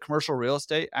familiar with commercial real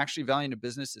estate, actually valuing a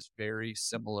business is very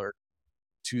similar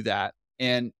to that.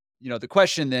 And the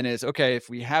question then is, okay, if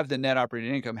we have the net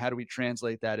operating income, how do we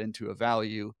translate that into a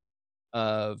value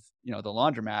of, the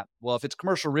laundromat? Well, if it's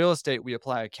commercial real estate, we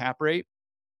apply a cap rate.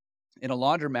 In a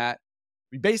laundromat,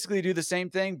 we basically do the same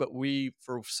thing, but we,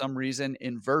 for some reason,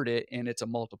 invert it and it's a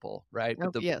multiple, right? Oh,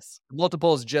 But the yes.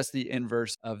 multiple is just the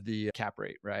inverse of the cap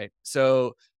rate, right?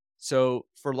 So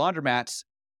for laundromats,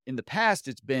 in the past,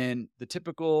 it's been the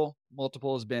typical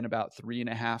multiple has been about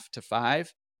 3.5 to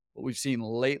 5. What we've seen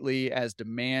lately, as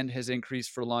demand has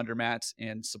increased for laundromats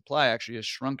and supply actually has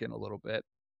shrunken a little bit,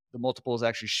 the multiple has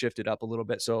actually shifted up a little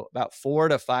bit. So about 4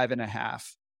 to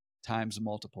 5.5 times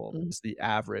multiple Mhm. is the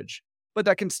average. But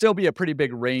that can still be a pretty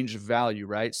big range of value,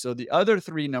 right? So the other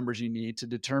three numbers you need to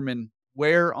determine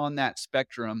where on that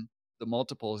spectrum the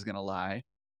multiple is going to lie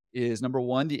is number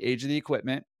one, the age of the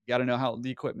equipment. You got to know how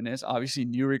the equipment is. Obviously,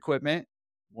 newer equipment,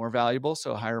 more valuable,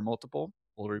 so higher multiple.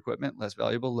 Older equipment, less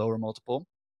valuable, lower multiple.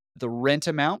 The rent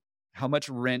amount, how much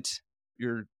rent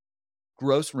your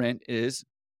gross rent is,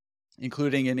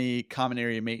 including any common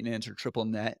area maintenance or triple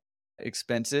net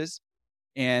expenses.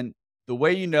 And the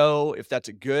way you know if that's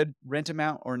a good rent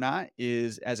amount or not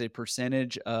is as a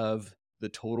percentage of the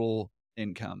total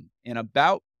income. And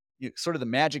about sort of the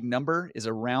magic number is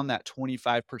around that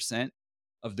 25%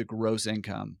 of the gross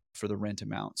income for the rent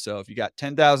amount. So if you got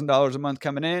 $10,000 a month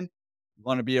coming in, you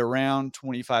want to be around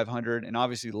 2,500, and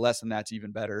obviously less than that's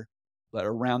even better, but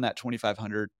around that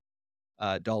 $2,500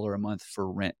 dollar a month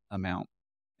for rent amount.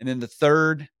 And then the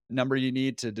third number you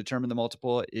need to determine the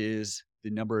multiple is the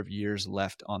number of years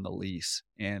left on the lease.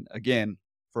 And again,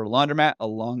 for a laundromat, a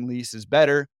long lease is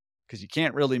better because you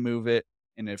can't really move it.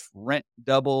 And if rent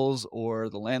doubles or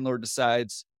the landlord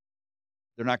decides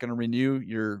they're not going to renew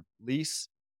your lease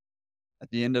at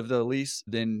the end of the lease,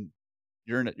 then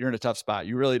you're in a tough spot.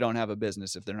 You really don't have a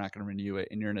business if they're not going to renew it,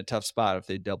 and you're in a tough spot if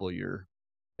they double your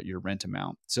rent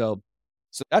amount. So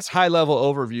that's high level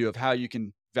overview of how you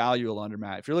can value a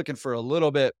laundromat. If you're looking for a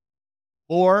little bit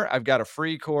more, I've got a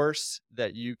free course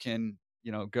that you can,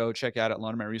 go check out at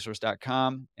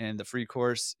laundromatresource.com. And the free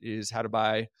course is how to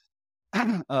buy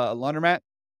a laundromat.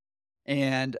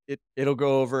 And it'll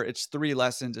go over, it's 3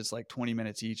 lessons. It's like 20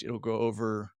 minutes each. It'll go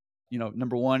over,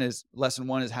 number one is lesson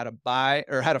one is how to buy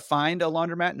or how to find a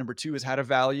laundromat. Number two is how to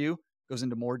value, goes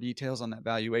into more details on that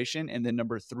valuation. And then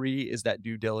number three is that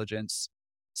due diligence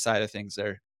side of things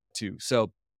there too.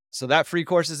 So that free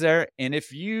course is there. And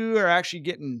if you are actually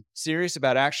getting serious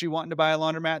about actually wanting to buy a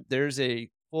laundromat, there's a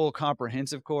full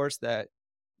comprehensive course that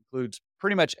includes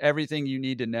pretty much everything you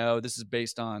need to know. This is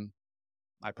based on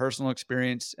my personal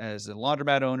experience as a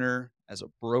laundromat owner, as a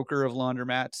broker of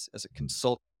laundromats, as a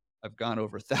consultant. I've gone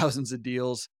over thousands of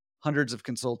deals, hundreds of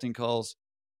consulting calls,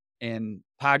 and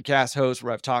podcast host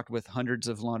where I've talked with hundreds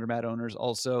of laundromat owners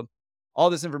also. All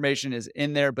this information is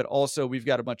in there, but also we've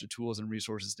got a bunch of tools and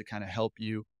resources to kind of help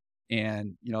you.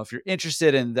 And, if you're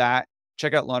interested in that,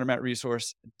 check out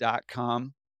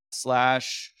laundromatresource.com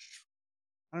slash,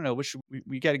 I don't know,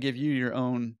 we got to give you your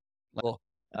own level.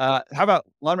 How about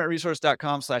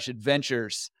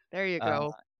laundromatresource.com/adventures? There you Uh,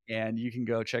 go. and you can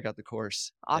go check out the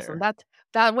course Awesome. there.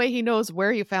 That way he knows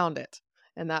where you found it.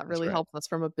 And that That's really right. helps us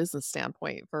from a business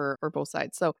standpoint for both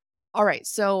sides. So, all right.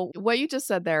 So, what you just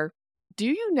said there, do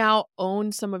you now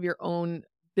own some of your own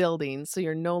buildings so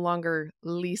you're no longer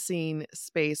leasing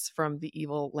space from the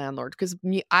evil landlord? Because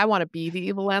me, I want to be the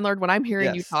evil landlord. When I'm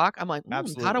hearing you Yes, talk, I'm like, how do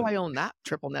absolutely. I own that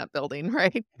triple net building?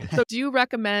 Right. So, do you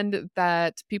recommend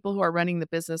that people who are running the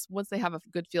business, once they have a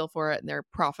good feel for it and they're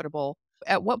profitable,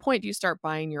 At what point do you start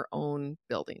buying your own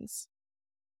buildings?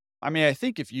 I mean, I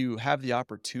think if you have the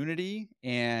opportunity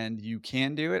and you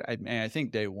can do it, I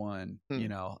think day one,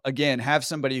 Mm. again, have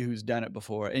somebody who's done it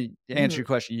before. And to answer Mhm. your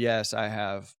question, yes, I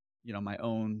have, my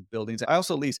own buildings. I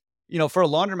also lease, for a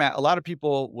laundromat, a lot of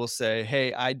people will say,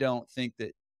 hey, I don't think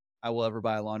that I will ever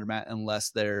buy a laundromat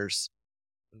unless there's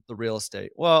the real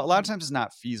estate. Well, a lot of Mhm. times it's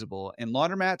not feasible. And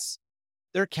laundromats,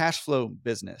 they're cash flow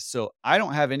business. So I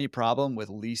don't have any problem with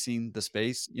leasing the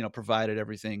space, provided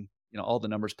everything, all the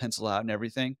numbers pencil out and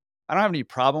everything. I don't have any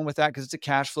problem with that because it's a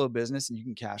cash flow business and you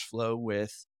can cash flow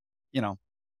you know,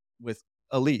 with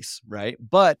a lease, right?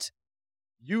 But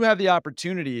you have the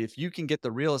opportunity, if you can get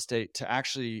the real estate, to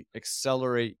actually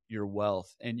accelerate your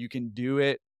wealth, and you can do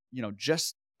it,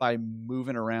 just by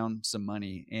moving around some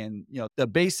money. And, the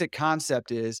basic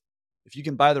concept is, if you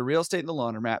can buy the real estate and the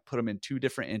laundromat, put them in two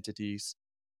different entities,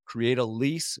 create a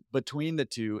lease between the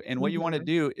two. And what you want to Mhm.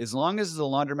 do, as long as the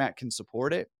laundromat can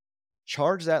support it,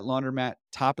 charge that laundromat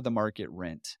top of the market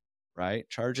rent, right?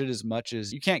 Charge it as much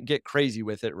as you can't get crazy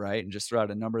with it, right? And just throw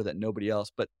out a number that nobody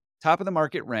else, but top of the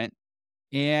market rent.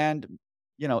 And,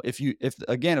 if the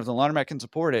laundromat can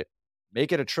support it,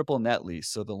 make it a triple net lease.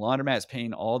 So the laundromat is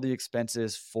paying all the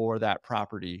expenses for that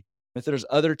property. If there's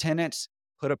other tenants,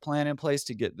 put a plan in place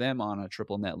to get them on a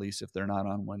triple net lease if they're not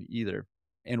on one either.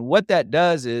 And what that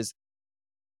does is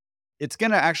it's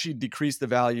going to actually decrease the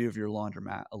value of your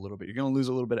laundromat a little bit. You're going to lose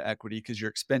a little bit of equity because your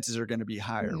expenses are going to be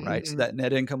higher, right? So Mhm. that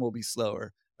net income will be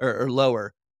slower or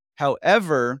lower.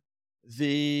 However,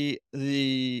 the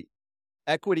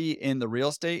equity in the real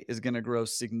estate is gonna grow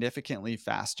significantly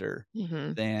faster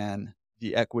Mhm. than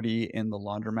the equity in the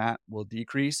laundromat will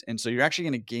decrease, and so you're actually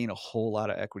gonna gain a whole lot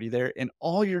of equity there, and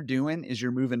all you're doing is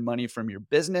you're moving money from your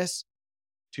business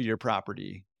to your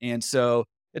property, and so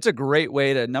it's a great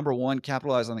way to, number 1,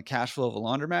 capitalize on the cash flow of a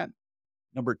laundromat.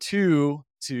 Number 2,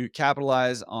 to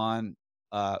capitalize on,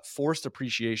 forced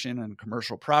appreciation on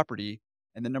commercial property,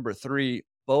 and then number 3,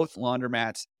 both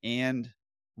laundromats and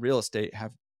real estate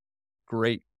have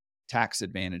great tax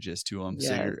advantages to them,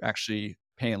 so Yes. you're actually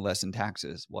paying less in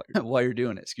taxes while you're while you're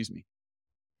doing it, excuse me.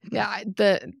 Yeah,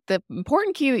 the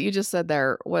important key that you just said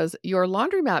there was your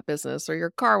laundromat business or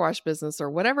your car wash business or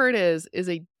whatever it is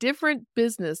a different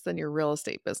business than your real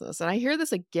estate business. And I hear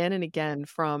this again and again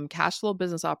from cash flow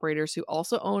business operators who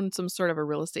also own some sort of a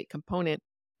real estate component,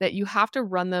 that you have to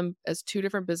run them as two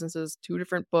different businesses, two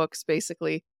different books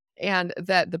basically, and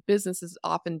that the business is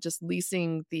often just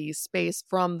leasing the space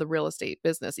from the real estate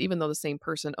business even though the same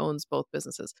person owns both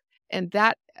businesses. And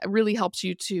that really helps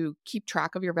you to keep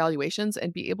track of your valuations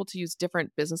and be able to use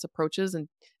different business approaches and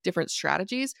different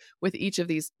strategies with each of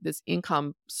these this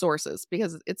income sources,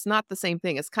 because it's not the same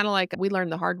thing. It's kind of like we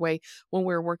learned the hard way when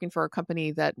we were working for a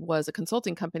company that was a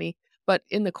consulting company, but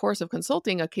in the course of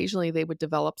consulting occasionally they would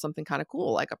develop something kind of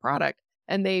cool like a product,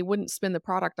 and they wouldn't spin the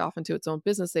product off into its own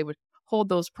business. They would hold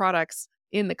those products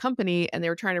in the company, and they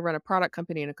were trying to run a product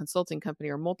company and a consulting company,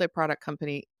 or multi-product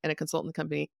company and a consultant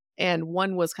company, and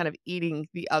one was kind of eating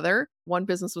the other. One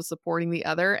business was supporting the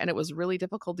other, and it was really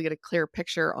difficult to get a clear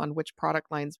picture on which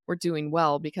product lines were doing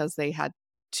well because they had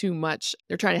too much.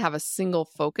 They're trying to have a single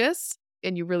focus,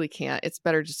 and you really can't. It's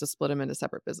better just to split them into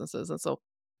separate businesses. And so,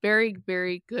 very,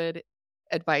 very good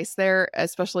advice there,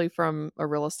 especially from a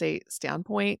real estate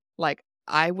standpoint. Like,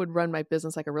 I would run my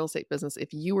business like a real estate business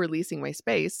if you were leasing my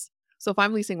space. So, if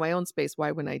I'm leasing my own space,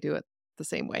 why wouldn't I do it the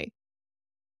same way?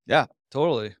 Yeah,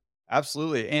 totally.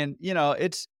 Absolutely, and, you know,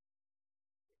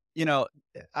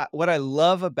 what I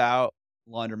love about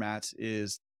laundromats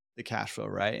is the cash flow,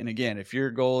 right? And again, if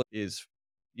your goal is,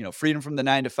 freedom from the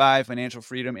 9 to 5, financial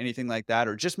freedom, anything like that,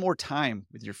 or just more time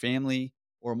with your family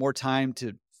or more time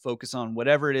to focus on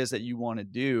whatever it is that you wanna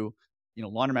do,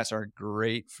 laundromats are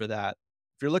great for that.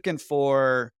 If you're looking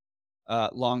for,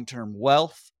 long-term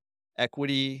wealth,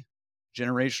 equity,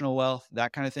 generational wealth,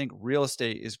 that kind of thing, real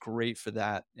estate is great for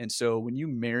that. And so when you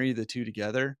marry the 2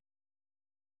 together,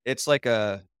 it's like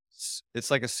it's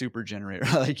like a super generator.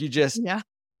 Like, Yeah.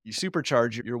 you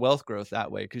supercharge your wealth growth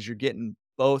that way because 'cause you're getting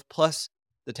both plus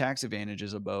the tax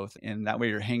advantages of both, and that way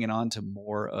you're hanging on to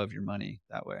more of your money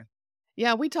that way.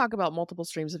 Yeah, we talk about multiple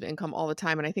streams of income all the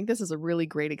time. And I think this is a really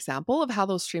great example of how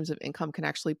those streams of income can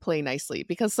actually play nicely,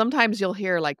 because sometimes you'll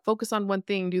hear like focus on one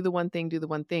thing, do the one thing, do the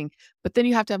one thing, but then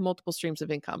you have to have multiple streams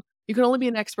of income. You can only be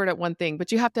an expert at one thing,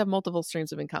 but you have to have multiple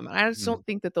streams of income. And I just Mhm. don't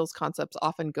think that those concepts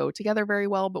often go together very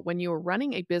well. But when you're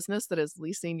running a business that is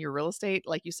leasing your real estate,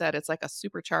 like you said, it's like a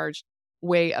supercharged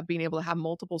way of being able to have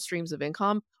multiple streams of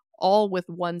income, all with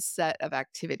one set of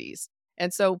activities.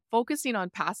 And so focusing on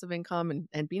passive income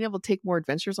and being able to take more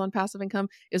adventures on passive income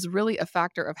is really a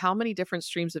factor of how many different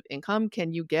streams of income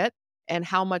can you get and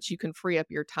how much you can free up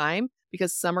your time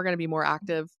because some are going to be more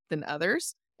active than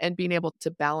others and being able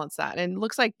to balance that. And it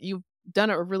looks like you've done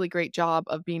a really great job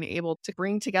of being able to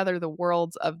bring together the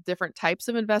worlds of different types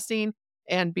of investing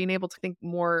and being able to think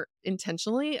more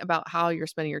intentionally about how you're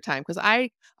spending your time. Because I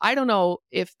don't know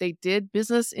if they did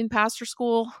business in pastor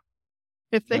school,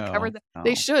 if they No, covered that.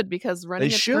 They no. should, because They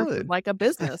running a church is should. like a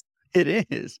business. It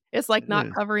is. It's like It not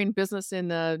is. covering business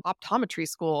in a optometry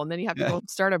school, and then you have to Yeah. go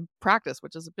start a practice,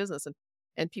 which is a business,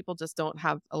 and people just don't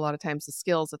have a lot of times the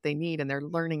skills that they need, and they're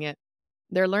learning it.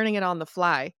 They're learning it on the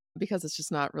fly because it's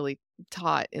just not really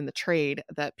taught in the trade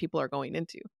that people are going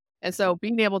into. And so Mhm.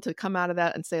 being able to come out of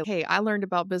that and say, "Hey, I learned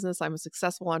about business. I'm a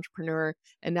successful entrepreneur,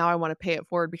 and now I want to pay it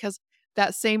forward," because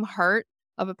that same heart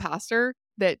of a pastor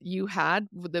that you had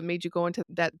that made you go into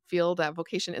that field, that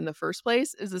vocation in the first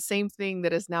place is the same thing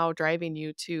that is now driving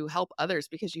you to help others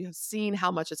because you have seen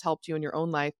how much it's helped you in your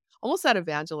own life, almost that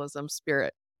evangelism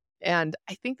spirit. And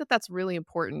I think that that's really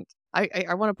important.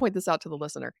 I want to point this out to the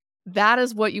listener. That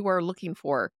is what you are looking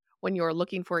for when you are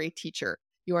looking for a teacher.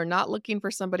 You are not looking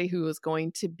for somebody who is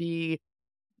going to be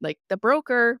like the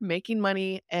broker making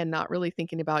money and not really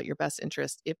thinking about your best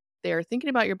interest. If they're thinking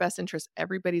about your best interest,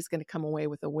 everybody's going to come away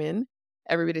with a win.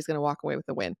 Everybody's going to walk away with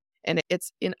a win. And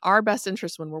it's in our best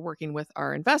interest when we're working with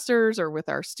our investors or with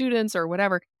our students or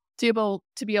whatever to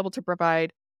be able to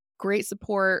provide great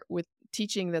support with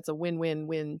teaching that's a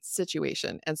win-win-win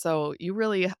situation. And so you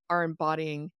really are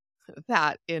embodying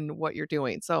that in what you're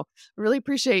doing. So I really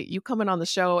appreciate you coming on the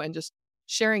show and just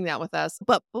sharing that with us.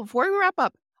 But before we wrap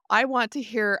up, I want to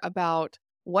hear about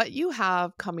what you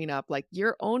have coming up, like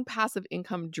your own passive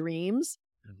income dreams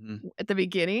Mhm. at the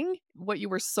beginning, what you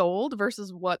were sold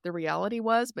versus what the reality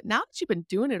was. But now that you've been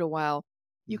doing it a while,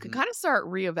 you can Mhm. kind of start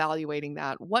reevaluating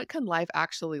that. What can life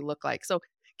actually look like? So,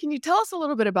 can you tell us a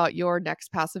little bit about your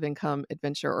next passive income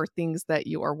adventure or things that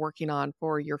you are working on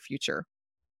for your future?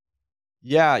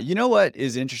 Yeah, you know what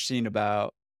is interesting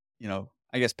about,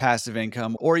 I guess passive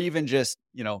income or even just,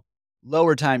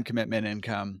 lower time commitment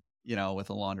income, with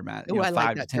a laundromat, Oh, I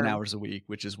like 5 to that 10 term. hours a week,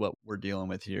 which is what we're dealing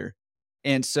with here.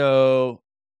 And so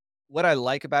what I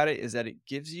like about it is that it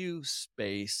gives you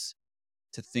space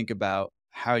to think about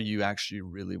how you actually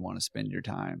really want to spend your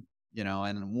time,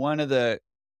 and one of the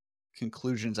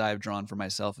conclusions I've drawn for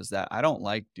myself is that I don't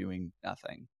like doing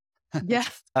nothing.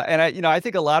 Yes. And I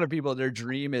think a lot of people, their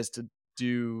dream is to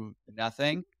do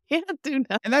nothing. Can't do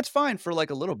nothing. And that's fine for, like,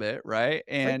 a little bit, right?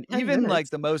 Like And 10 even, like, minutes.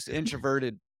 the most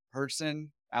introverted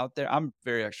person out there, I'm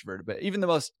very extroverted, but even the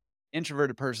most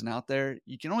introverted person out there,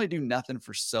 you can only do nothing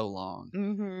for so long.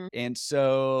 Mhm. And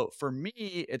so, for me,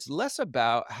 it's less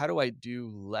about how do I do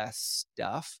less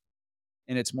stuff,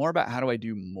 and it's more about how do I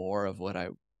do more of what I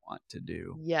want to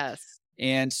do. Yes.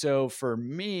 And so, for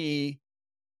me,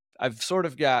 I've sort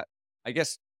of got, I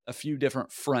guess, a few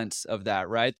different fronts of that,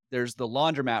 right? There's the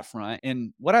laundromat front.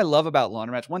 And what I love about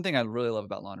laundromats, one thing I really love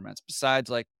about laundromats, besides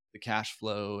like the cash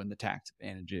flow and the tax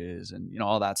advantages and,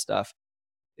 all that stuff,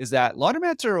 is that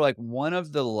laundromats are like one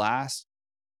of the last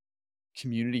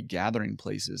community gathering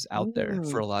places out there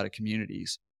for Mm. a lot of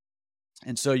communities.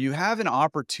 And so you have an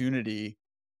opportunity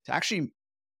to actually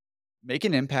make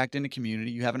an impact in the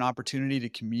community. You have an opportunity to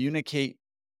communicate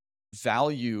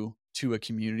value to a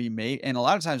community may and a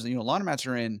lot of times, laundromats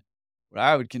are in what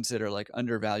I would consider like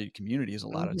undervalued communities a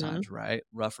lot of Mhm. times, right?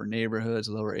 Rougher neighborhoods,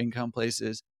 lower income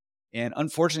places. And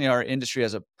unfortunately, our industry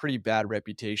has a pretty bad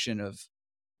reputation of,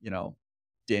 you know,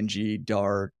 dingy,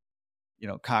 dark,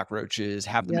 cockroaches,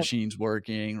 have the Yep. machines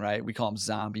working, right? We call them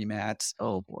zombie mats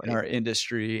Oh, in boy. our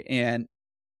industry. And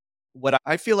what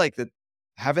I feel like that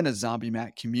having a zombie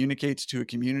mat communicates to a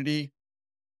community,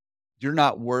 you're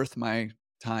not worth my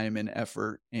time and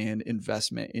effort and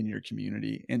investment in your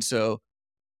community. And so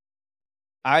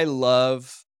I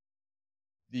love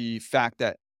the fact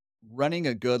that running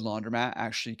a good laundromat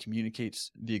actually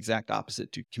communicates the exact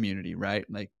opposite to community, right?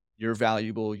 Like you're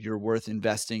valuable, you're worth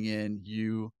investing in,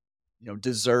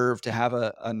 deserve to have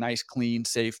a nice, clean,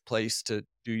 safe place to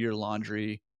do your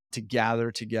laundry, to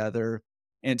gather together.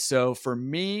 And so for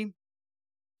me,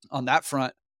 on that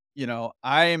front,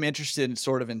 I am interested in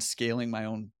sort of in scaling my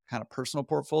own kind of personal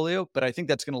portfolio, but I think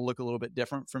that's going to look a little bit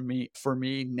different for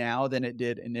me now than it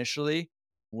did initially,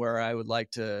 where I would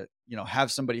like to,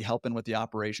 have somebody helping with the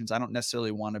operations. I don't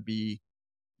necessarily want to be,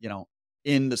 you know,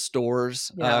 in the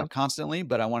stores Yeah. constantly,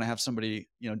 but I want to have somebody,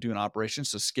 doing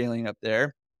operations. So scaling up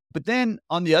there. But then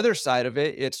on the other side of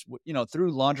it, it's,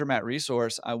 through Laundromat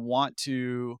Resource, I want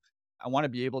to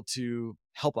be able to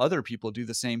help other people do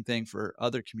the same thing for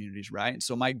other communities, right? And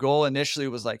so my goal initially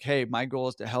was like, hey, my goal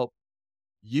is to help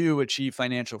you achieve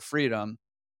financial freedom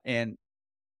and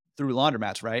through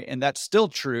laundromats, right? And that's still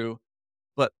true.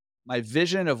 my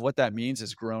vision of what that means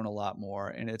has grown a lot more.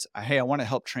 And it's, hey, I want to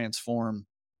help transform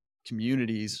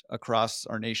communities across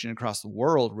our nation, across the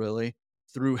world, really,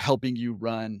 through helping you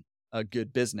run a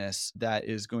good business that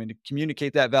is going to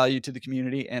communicate that value to the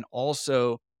community and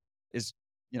also is,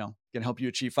 going to help you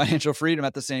achieve financial freedom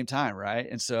at the same time, right?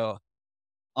 And so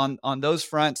on those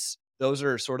fronts, those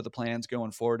are sort of the plans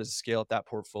going forward, is to scale up that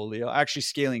portfolio. Actually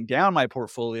scaling down my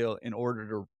portfolio in order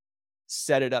to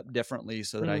set it up differently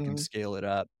so that I can Mm. scale it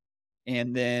up.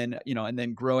 And then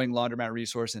growing Laundromat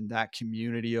Resource and that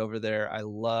community over there. I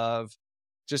love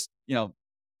just,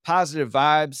 positive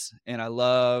vibes, and I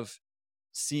love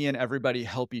seeing everybody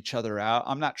help each other out.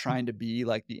 I'm not trying to be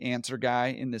like the answer guy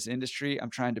in this industry. I'm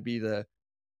trying to be the,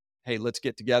 hey, let's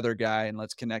get together guy and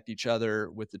let's connect each other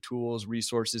with the tools,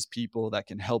 resources, people that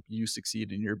can help you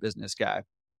succeed in your business guy.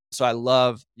 So I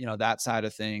love, that side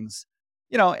of things.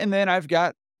 And then I've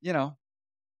got,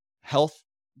 health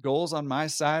goals on my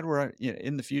side where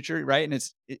in the future, right?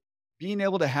 And being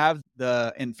able to have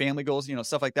and family goals,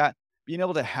 stuff like that, being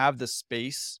able to have the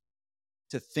space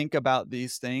to think about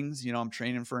these things. I'm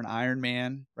training for an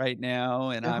Ironman right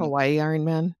now, and The I'm Hawaii Iron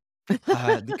Man.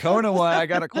 the Kona one. I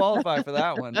got to qualify for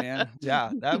that one, man.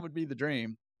 Yeah, that would be the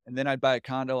dream. And then I'd buy a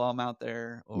condo while I'm out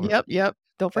there, or Yep, yep.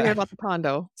 Don't forget about the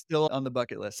condo. still on the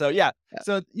bucket list. So yeah.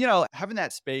 Yeah. So, having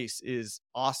that space is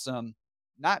awesome,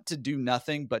 not to do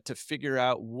nothing, but to figure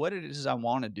out what it is I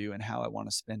want to do and how I want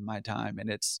to spend my time. And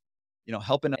it's,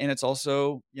 helping, and it's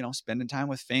also, spending time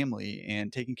with family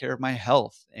and taking care of my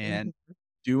health and Mhm.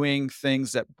 doing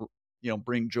things that,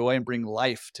 bring joy and bring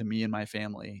life to me and my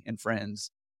family and friends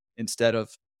instead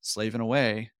of slaving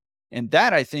away. And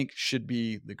that, I think, should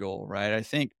be the goal, right? I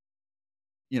think,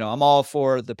 I'm all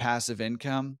for the passive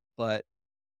income, but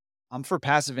I'm for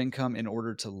passive income in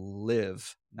order to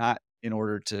live, not in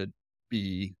order to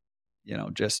be,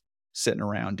 just sitting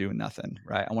around doing nothing,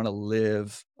 right? I want to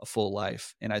live a full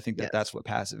life. And I think that Yes. that's what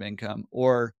passive income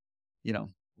or, you know,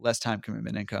 less time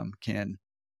commitment income can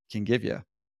give you.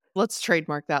 Let's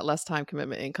trademark that less time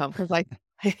commitment income because I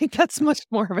think that's much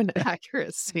more of an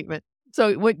accurate statement.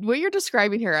 So what you're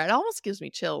describing here, it almost gives me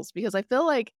chills because I feel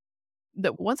like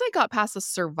that once I got past the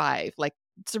survive, like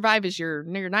survive is your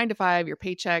 9 to 5, your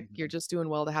paycheck, you're Mhm. just doing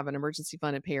well to have an emergency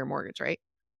fund and pay your mortgage, right?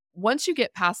 Once you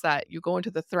get past that, you go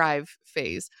into the thrive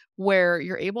phase where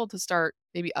you're able to start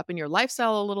maybe upping your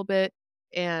lifestyle a little bit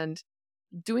and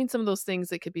doing some of those things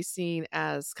that could be seen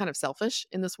as kind of selfish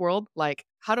in this world, like,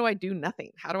 how do I do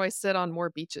nothing? How do I sit on more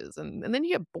beaches? And then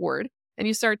you get bored and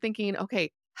you start thinking,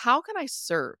 okay, how can I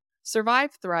serve?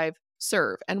 Survive, thrive,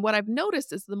 serve. And what I've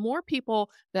noticed is the more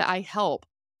people that I help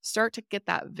start to get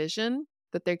that vision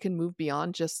that they can move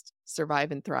beyond just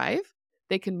survive and thrive,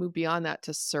 they can move beyond that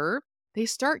to serve. They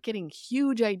start getting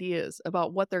huge ideas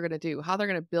about what they're going to do, how they're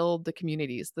going to build the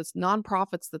communities, this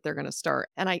nonprofits that they're going to start.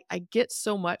 And I get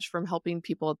so much from helping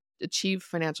people achieve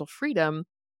financial freedom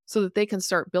so that they can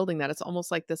start building that. It's almost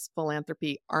like this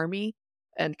philanthropy army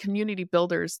and community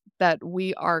builders that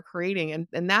we are creating.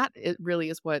 And that it really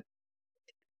is what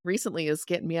recently is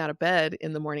getting me out of bed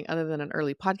in the morning, other than an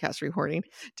early podcast recording,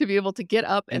 to be able to get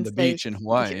up And and the say, beach in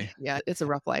Hawaii. yeah, it's a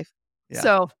rough life. Yeah.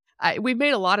 So we've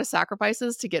made a lot of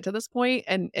sacrifices to get to this point,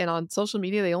 and on social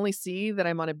media, they only see that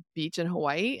I'm on a beach in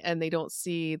Hawaii, and they don't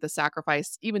see the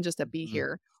sacrifice, even just to be Mhm.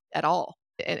 here at all,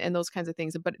 and those kinds of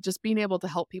things. But just being able to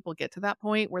help people get to that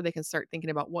point where they can start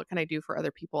thinking about what can I do for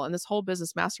other people, and this whole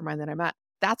business mastermind that I'm at,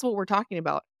 that's what we're talking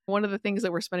about. One of the things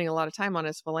that we're spending a lot of time on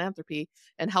is philanthropy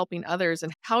and helping others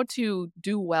and how to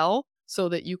do well so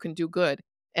that you can do good.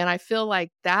 And I feel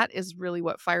like that is really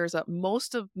what fires up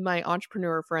most of my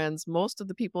entrepreneur friends, most of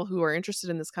the people who are interested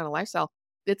in this kind of lifestyle.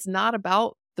 It's not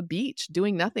about the beach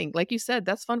doing nothing. Like you said,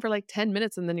 that's fun for like 10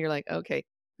 minutes. And then you're like, okay.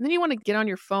 And then you want to get on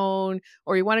your phone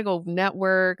or you want to go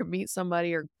network, meet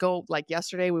somebody, or go like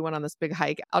yesterday, we went on this big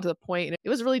hike out to the point and it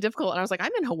was really difficult. And I was like,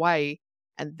 I'm in Hawaii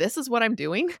and this is what I'm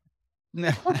doing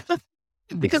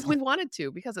because we wanted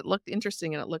to, because it looked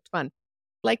interesting and it looked fun.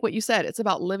 Like what you said, it's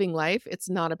about living life. It's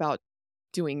not about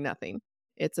doing nothing.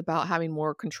 It's about having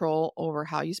more control over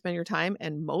how you spend your time.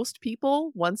 And most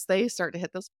people, once they start to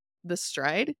hit this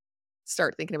stride,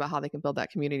 start thinking about how they can build that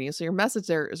community. And so your message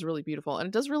there is really beautiful. And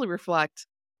it does really reflect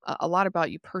a lot about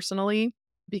you personally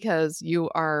because you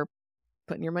are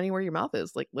putting your money where your mouth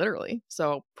is, like literally.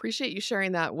 So appreciate you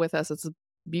sharing that with us. It's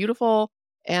beautiful.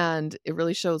 And it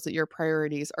really shows that your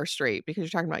priorities are straight because you're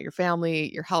talking about your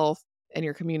family, your health, and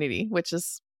your community, which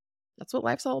is that's what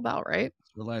life's all about, right?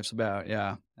 That's what life's about.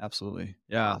 Yeah, absolutely.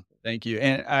 Yeah. Awesome. Thank you.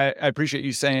 And I appreciate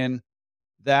you saying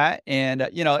that. And,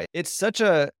 it's such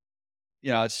a,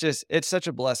 it's such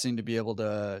a blessing to be able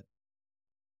to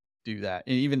do that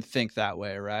and even think that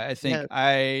way, right? Yes.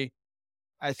 I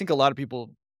think a lot of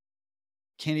people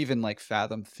can't even like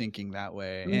fathom thinking that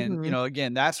way. And, Mhm.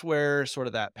 again, that's where sort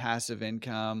of that passive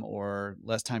income or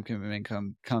less time commitment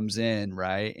income comes in,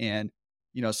 right? And,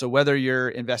 so whether you're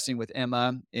investing with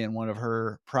Emma in one of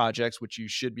her projects, which you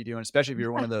should be doing, especially if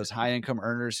you're one of those high income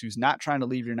earners who's not trying to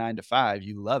leave your 9 to 5,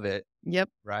 you love it, Yep.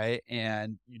 right?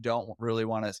 And you don't really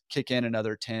want to kick in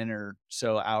another 10 or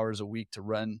so hours a week to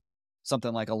run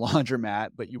something like a laundromat,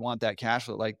 but you want that cash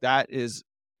flow. Like that is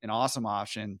an awesome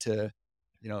option to,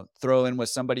 throw in with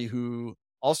somebody who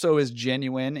also is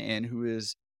genuine and who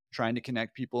is trying to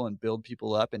connect people and build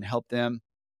people up and help them,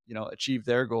 achieve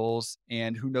their goals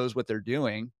and who knows what they're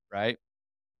doing, right?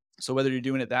 So whether you're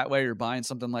doing it that way or buying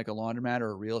something like a laundromat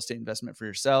or a real estate investment for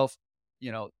yourself,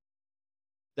 you know,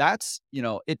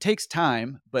 it takes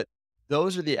time, but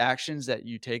those are the actions that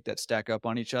you take that stack up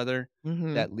on each other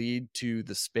Mhm. that lead to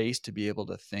the space to be able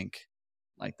to think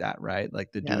like that, right?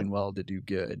 Like the Yes. doing well to do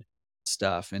good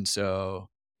stuff. And so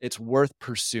it's worth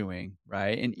pursuing,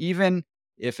 right? And even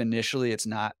if initially it's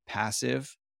not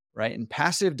passive, right? And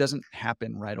passive doesn't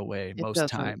happen right away It most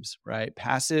doesn't. times, right?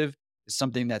 Passive is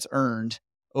something that's earned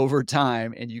over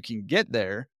time and you can get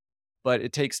there, but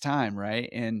it takes time, right?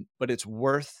 But it's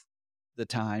worth the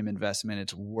time investment.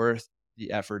 It's worth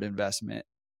the effort investment,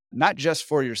 not just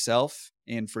for yourself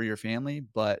and for your family,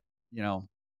 but, you know,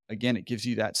 again, it gives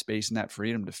you that space and that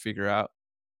freedom to figure out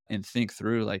and think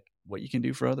through like what you can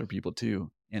do for other people too.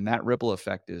 And that ripple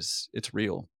effect it's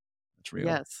real. It's real.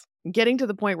 Yes. Getting to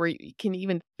the point where you can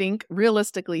even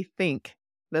realistically think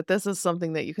that this is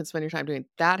something that you can spend your time doing,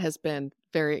 that has been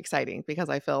very exciting because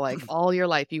I feel like all your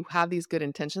life you have these good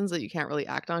intentions that you can't really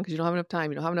act on because you don't have enough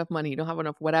time, you don't have enough money, you don't have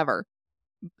enough whatever.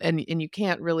 And you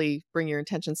can't really bring your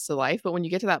intentions to life. But when you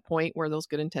get to that point where those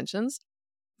good intentions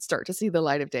start to see the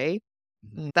light of day,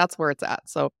 Mhm. that's where it's at.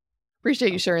 So appreciate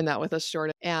you Yep. sharing that with us,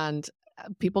 Jordan. And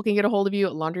people can get a hold of you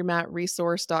at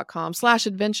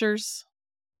laundromatresource.com/adventures.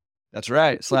 That's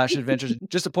right. Slash adventures.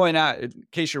 Just to point out, in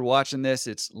case you're watching this,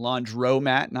 it's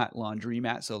laundromat, not laundry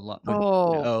mat. So with an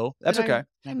Oh, O. did That's I okay.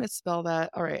 misspell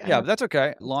that? All right, I Yeah, have but that's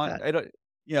okay. to fix that. I don't,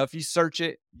 if you search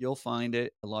it, you'll find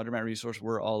it. A laundromat resource.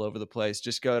 We're all over the place.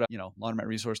 Just go to,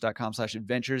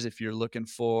 laundromatresource.com/adventures if you're looking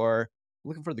for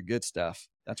the good stuff.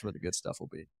 That's where the good stuff will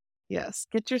be. Yes,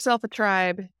 get yourself a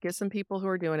tribe, get some people who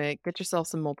are doing it, get yourself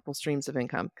some multiple streams of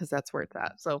income because that's where it's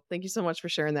at. So thank you so much for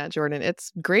sharing that, Jordan.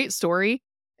 It's great story,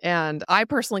 and I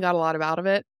personally got a lot out of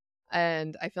it.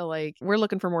 And I feel like we're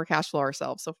looking for more cash flow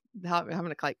ourselves. So having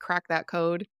to like crack that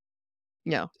code,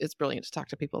 it's brilliant to talk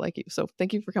to people like you. So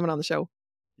thank you for coming on the show.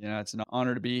 It's an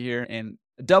honor to be here and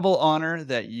a double honor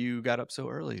that you got up so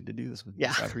early to do this with me.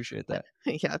 Yeah. So I appreciate that.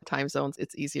 Yeah, time zones,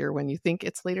 it's easier when you think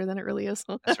it's later than it really is.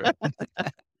 That's right.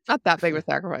 Not that big of a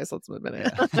sacrifice, let's admit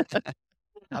Yeah. it.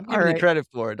 I'm All giving you right. credit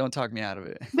for it. Don't talk me out of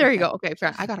it. There you go. Okay,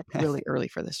 fair. I got up really early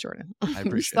for this, Jordan. I You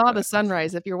appreciate saw the that.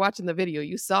 sunrise. If you're watching the video,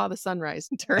 you saw the sunrise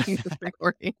during this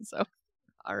recording. So,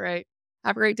 all right.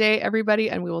 Have a great day,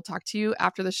 everybody. And we will talk to you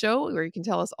after the show where you can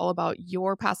tell us all about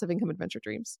your passive income adventure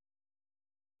dreams.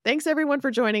 Thanks, everyone,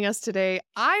 for joining us today.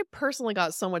 I personally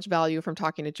got so much value from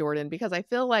talking to Jordan because I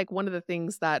feel like one of the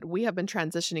things that we have been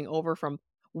transitioning over from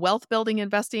wealth building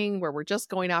investing, where we're just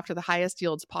going after the highest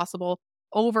yields possible,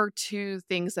 over to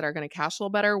things that are going to cash flow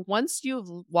better. Once you've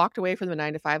walked away from the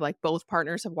 9 to 5, like both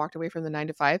partners have walked away from the 9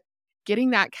 to 5,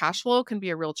 getting that cash flow can be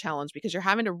a real challenge because you're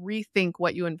having to rethink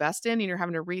what you invest in and you're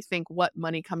having to rethink what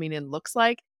money coming in looks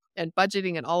like and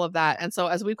budgeting and all of that. And so,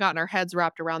 as we've gotten our heads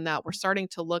wrapped around that, we're starting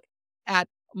to look at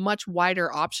much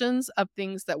wider options of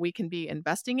things that we can be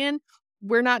investing in.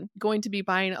 We're not going to be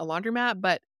buying a laundromat,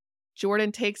 but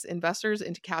Jordan takes investors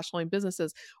into cash flowing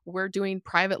businesses. We're doing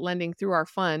private lending through our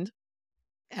fund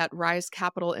at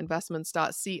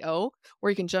risecapitalinvestments.co, where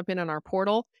you can jump in on our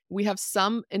portal. We have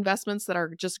some investments that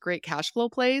are just great cash flow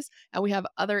plays, and we have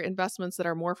other investments that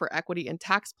are more for equity and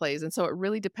tax plays. And so it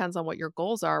really depends on what your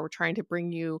goals are. We're trying to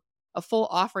bring you a full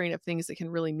offering of things that can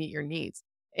really meet your needs.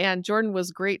 And Jordan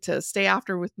was great to stay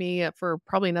after with me for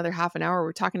probably another half an hour.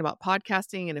 We're talking about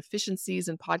podcasting and efficiencies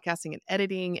and podcasting and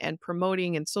editing and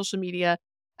promoting and social media.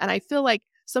 And I feel like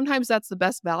sometimes that's the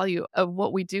best value of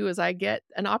what we do is I get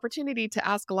an opportunity to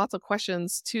ask lots of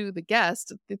questions to the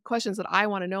guest, the questions that I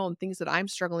want to know and things that I'm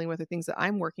struggling with or things that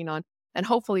I'm working on, and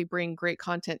hopefully bring great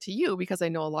content to you because I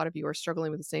know a lot of you are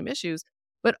struggling with the same issues,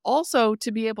 but also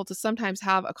to be able to sometimes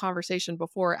have a conversation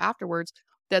before or afterwards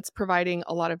that's providing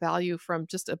a lot of value from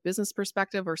just a business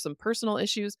perspective or some personal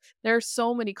issues. There are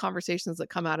so many conversations that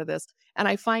come out of this. And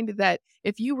I find that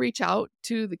if you reach out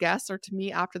to the guests or to me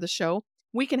after the show,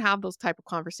 we can have those type of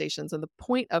conversations. And the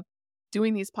point of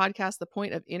doing these podcasts, the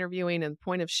point of interviewing and the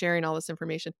point of sharing all this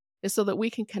information is so that we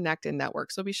can connect and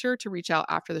network. So be sure to reach out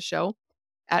after the show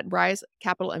at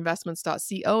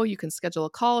risecapitalinvestments.co. You can schedule a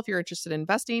call if you're interested in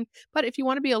investing. But if you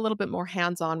want to be a little bit more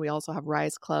hands on, we also have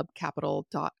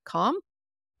riseclubcapital.com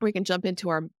where you can jump into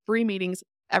our free meetings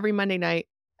every Monday night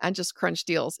and just crunch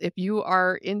deals. If you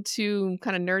are into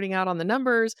kind of nerding out on the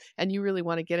numbers and you really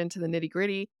want to get into the nitty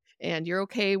gritty and you're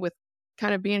okay with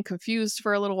kind of being confused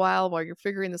for a little while you're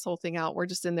figuring this whole thing out, we're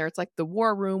just in there. It's like the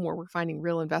war room where we're finding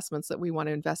real investments that we want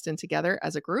to invest in together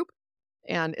as a group.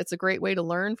 And it's a great way to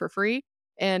learn for free.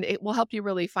 And it will help you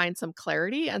really find some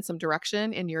clarity and some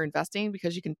direction in your investing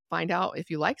because you can find out if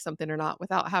you like something or not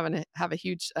without having to have a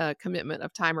huge commitment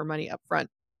of time or money up front.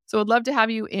 So I'd love to have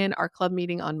you in our club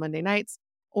meeting on Monday nights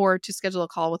or to schedule a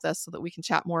call with us so that we can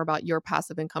chat more about your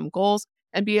passive income goals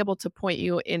and be able to point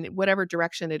you in whatever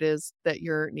direction it is that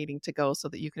you're needing to go so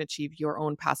that you can achieve your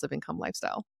own passive income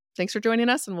lifestyle. Thanks for joining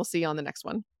us, and we'll see you on the next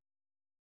one.